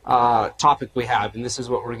topic we have, and this is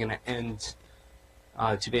what we're going to end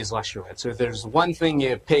today's lecture with. So if there's one thing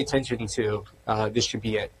you pay attention to, this should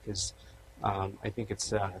be it, because I think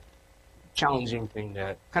it's a challenging thing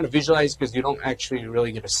to kind of visualize, because you don't actually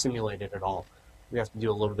really get to simulate it at all. We have to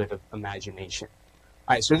do a little bit of imagination.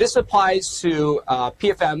 All right, so this applies to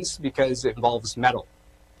PFMs because it involves metal.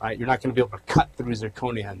 Right? You're not going to be able to cut through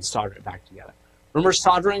zirconia and solder it back together. Remember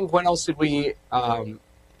soldering? When else did we,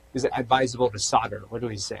 is it advisable to solder? What do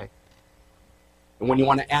we say? And when you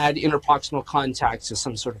want to add interproximal contacts to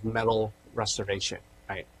some sort of metal restoration,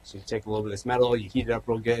 right? So you take a little bit of this metal, you heat it up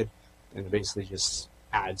real good, and it basically just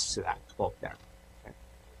adds to that bulk there. Okay.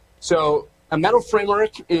 So a metal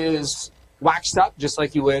framework is waxed up just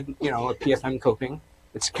like you would, a PFM coping.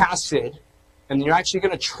 It's casted. And you're actually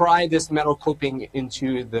going to try this metal coping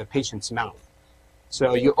into the patient's mouth.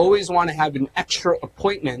 So you always want to have an extra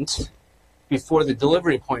appointment before the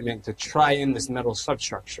delivery appointment to try in this metal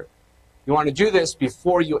substructure. You want to do this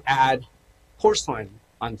before you add porcelain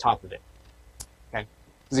on top of it. Okay?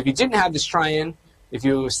 Because if you didn't have this try-in, if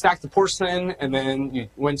you stack the porcelain and then you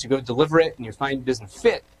went to go deliver it and you find it doesn't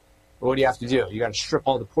fit, well, what do you have to do? You got to strip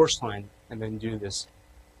all the porcelain and then do this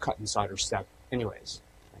cut and solder step anyways.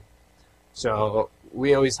 So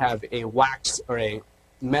we always have a wax or a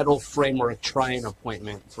metal framework try-in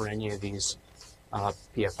appointment for any of these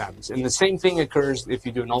PFMs. And the same thing occurs if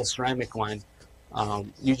you do an all-ceramic one.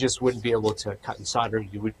 You just wouldn't be able to cut and solder.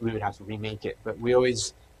 We would have to remake it. But we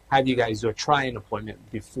always have you guys do a try-in appointment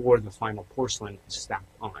before the final porcelain is stacked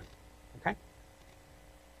on. Okay?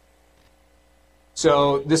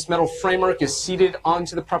 So this metal framework is seated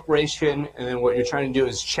onto the preparation, and then what you're trying to do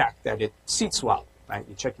is check that it seats well. Right?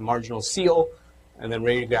 You check the marginal seal, and then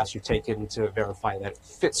radiographs are taken to verify that it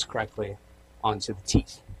fits correctly onto the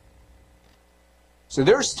teeth. So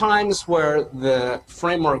there's times where the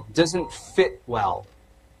framework doesn't fit well.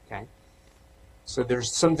 Okay? So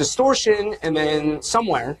there's some distortion, and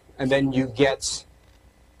then you get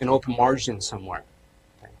an open margin somewhere.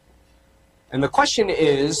 Okay? And the question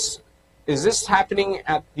is this happening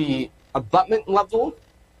at the abutment level,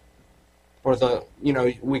 or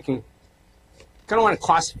we can kind of want to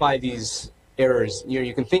classify these errors.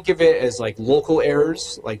 You can think of it as like local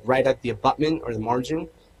errors, like right at the abutment or the margin,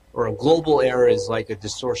 or a global error is like a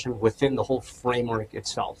distortion within the whole framework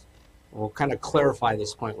itself. We'll kind of clarify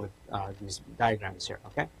this point with these diagrams here,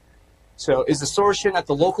 okay? So is distortion at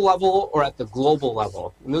the local level or at the global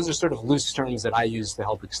level? And those are sort of loose terms that I use to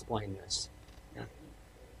help explain this. Yeah.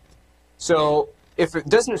 So if it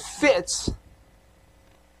doesn't fit,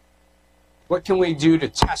 what can we do to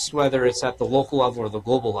test whether it's at the local level or the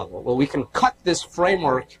global level? Well, we can cut this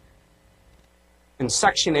framework and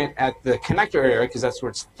section it at the connector area, because that's where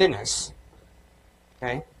it's thinnest.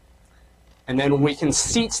 Okay? And then we can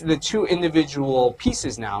seat the two individual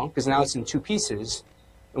pieces now, because now it's in two pieces,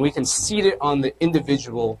 and we can seat it on the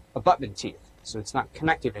individual abutment teeth, so it's not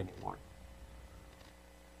connected anymore.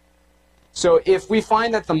 So if we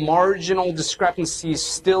find that the marginal discrepancy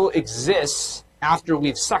still exists after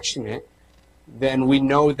we've sectioned it, then we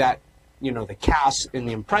know that, the cast and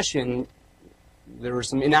the impression, there was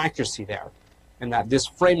some inaccuracy there, and that this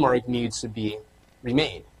framework needs to be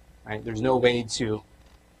remade. Right? There's no way to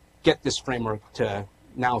get this framework to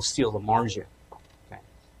now seal the margin. Okay?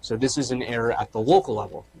 So this is an error at the local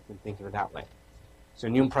level. You can think of it that way. So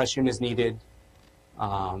new impression is needed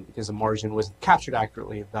because the margin wasn't captured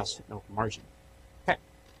accurately, thus no margin. Okay.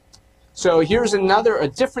 So here's a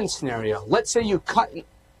different scenario. Let's say you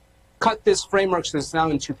cut this framework so it's now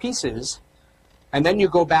in two pieces, and then you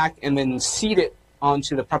go back and then seat it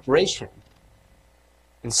onto the preparation.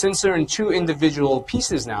 And since they're in two individual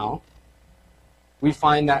pieces now, we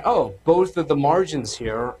find that, both of the margins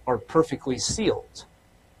here are perfectly sealed.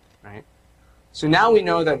 Right? So now we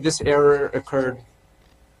know that this error occurred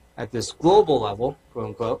at this global level, quote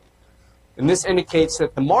unquote, and this indicates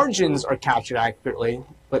that the margins are captured accurately,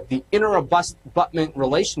 but the inner abutment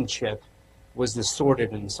relationship was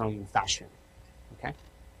distorted in some fashion. Okay?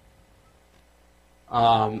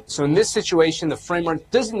 So in this situation, the framework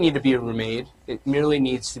doesn't need to be remade. It merely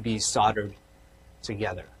needs to be soldered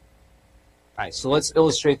together. All right, so let's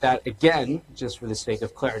illustrate that again, just for the sake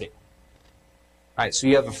of clarity. All right, so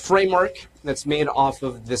you have a framework that's made off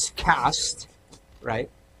of this cast, right?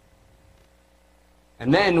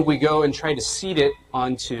 And then we go and try to seat it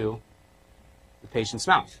onto the patient's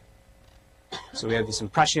mouth. So we have this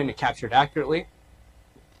impression, it captured accurately.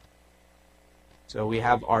 So we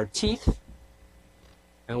have our teeth,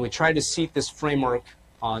 and we try to seat this framework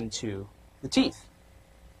onto the teeth.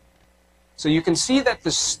 So you can see that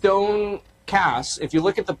the stone cast, if you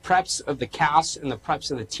look at the preps of the cast and the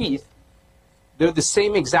preps of the teeth, they're the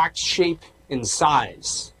same exact shape and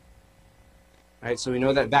size. Right? So we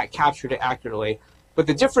know that that captured it accurately. But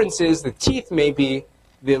the difference is the teeth maybe,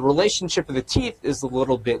 the relationship of the teeth is a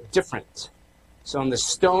little bit different. So on the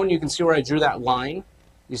stone, you can see where I drew that line.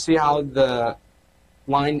 You see how the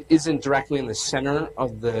line isn't directly in the center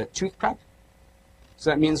of the tooth prep? So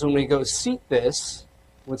that means when we go seat this,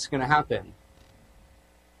 what's going to happen?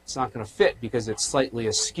 It's not going to fit because it's slightly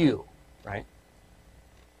askew, right?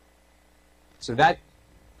 So that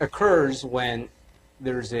occurs when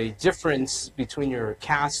there's a difference between your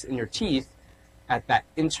cast and your teeth at that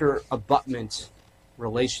interabutment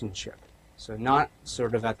relationship. So not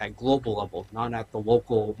sort of at that global level, not at the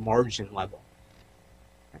local margin level.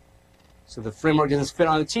 Okay. So the framework doesn't fit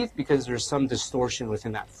on the teeth because there's some distortion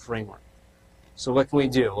within that framework. So what can we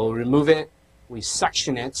do? We'll remove it, we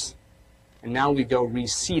section it, and now we go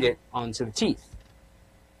reseat it onto the teeth.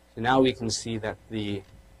 So now we can see that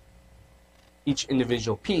each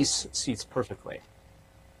individual piece seats perfectly.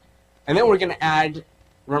 And then we're going to add,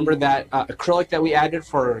 remember that acrylic that we added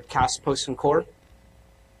for cast, post, and core?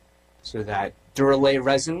 So that Duralay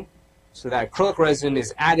resin. So that acrylic resin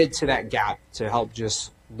is added to that gap to help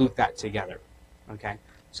just loop that together. Okay?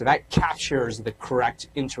 So that captures the correct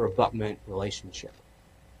interabutment relationship.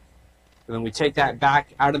 And then we take that back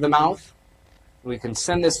out of the mouth. And we can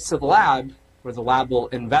send this to the lab, where the lab will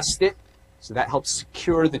invest it. So that helps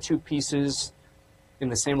secure the two pieces in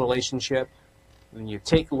the same relationship. And you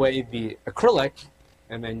take away the acrylic,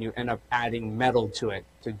 and then you end up adding metal to it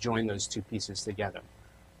to join those two pieces together.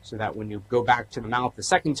 So that when you go back to the mouth the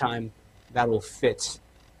second time, that will fit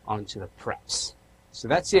onto the preps. So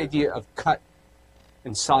that's the idea of cut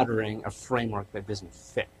and soldering a framework that doesn't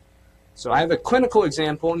fit. So I have a clinical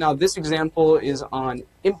example. Now this example is on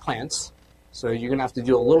implants. So you're going to have to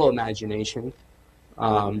do a little imagination.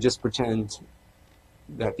 Just pretend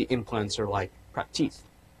that the implants are like prep teeth.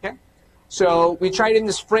 Okay? So we tried in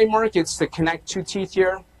this framework. It's to connect two teeth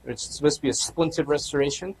here. It's supposed to be a splinted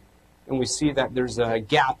restoration. And we see that there's a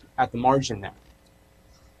gap at the margin there.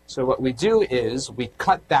 So what we do is we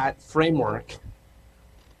cut that framework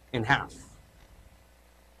in half.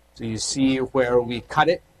 So you see where we cut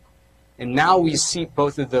it. And now we seat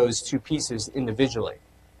both of those two pieces individually.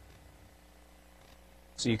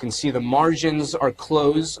 So you can see the margins are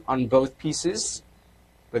closed on both pieces,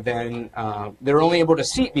 but then they're only able to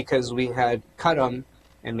seat because we had cut them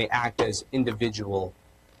and they act as individual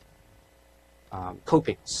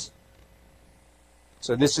copings.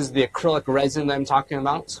 So this is the acrylic resin that I'm talking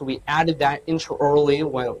about. So we added that intraorally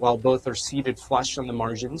while both are seated flush on the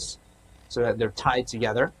margins so that they're tied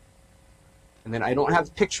together. And then I don't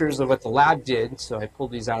have pictures of what the lab did, so I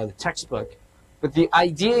pulled these out of the textbook. But the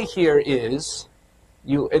idea here is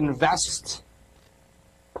you invest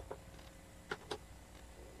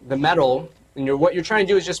the metal, and what you're trying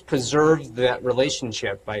to do is just preserve that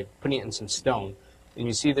relationship by putting it in some stone. And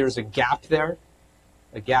you see there's a gap there,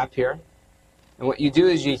 a gap here. And what you do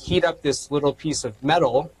is you heat up this little piece of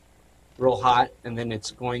metal real hot, and then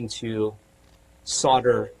it's going to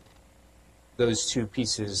solder those two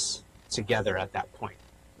pieces together at that point.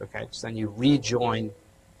 Okay, so then you rejoin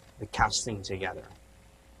the casting together.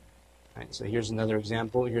 All right, so here's another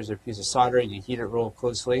example. Here's a piece of solder. You heat it real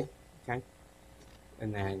closely, okay,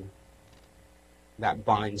 and then that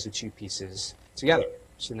binds the two pieces together.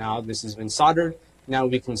 So now this has been soldered. Now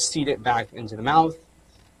we can seat it back into the mouth,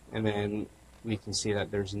 and then we can see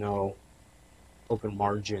that there's no open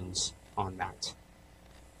margins on that.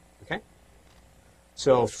 Okay.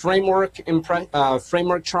 So framework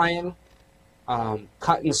try-in,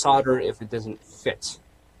 cut and solder if it doesn't fit,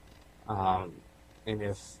 and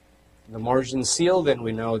if the margins seal, then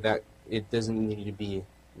we know that it doesn't need to be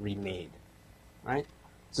remade. Right?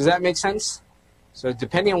 Does that make sense? So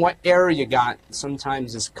depending on what error you got,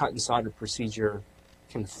 sometimes this cut and solder procedure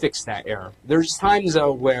can fix that error. There's times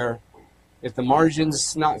though where if the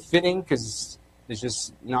margin's not fitting because it's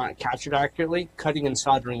just not captured accurately, cutting and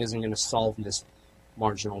soldering isn't going to solve this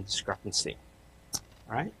marginal discrepancy.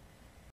 All right?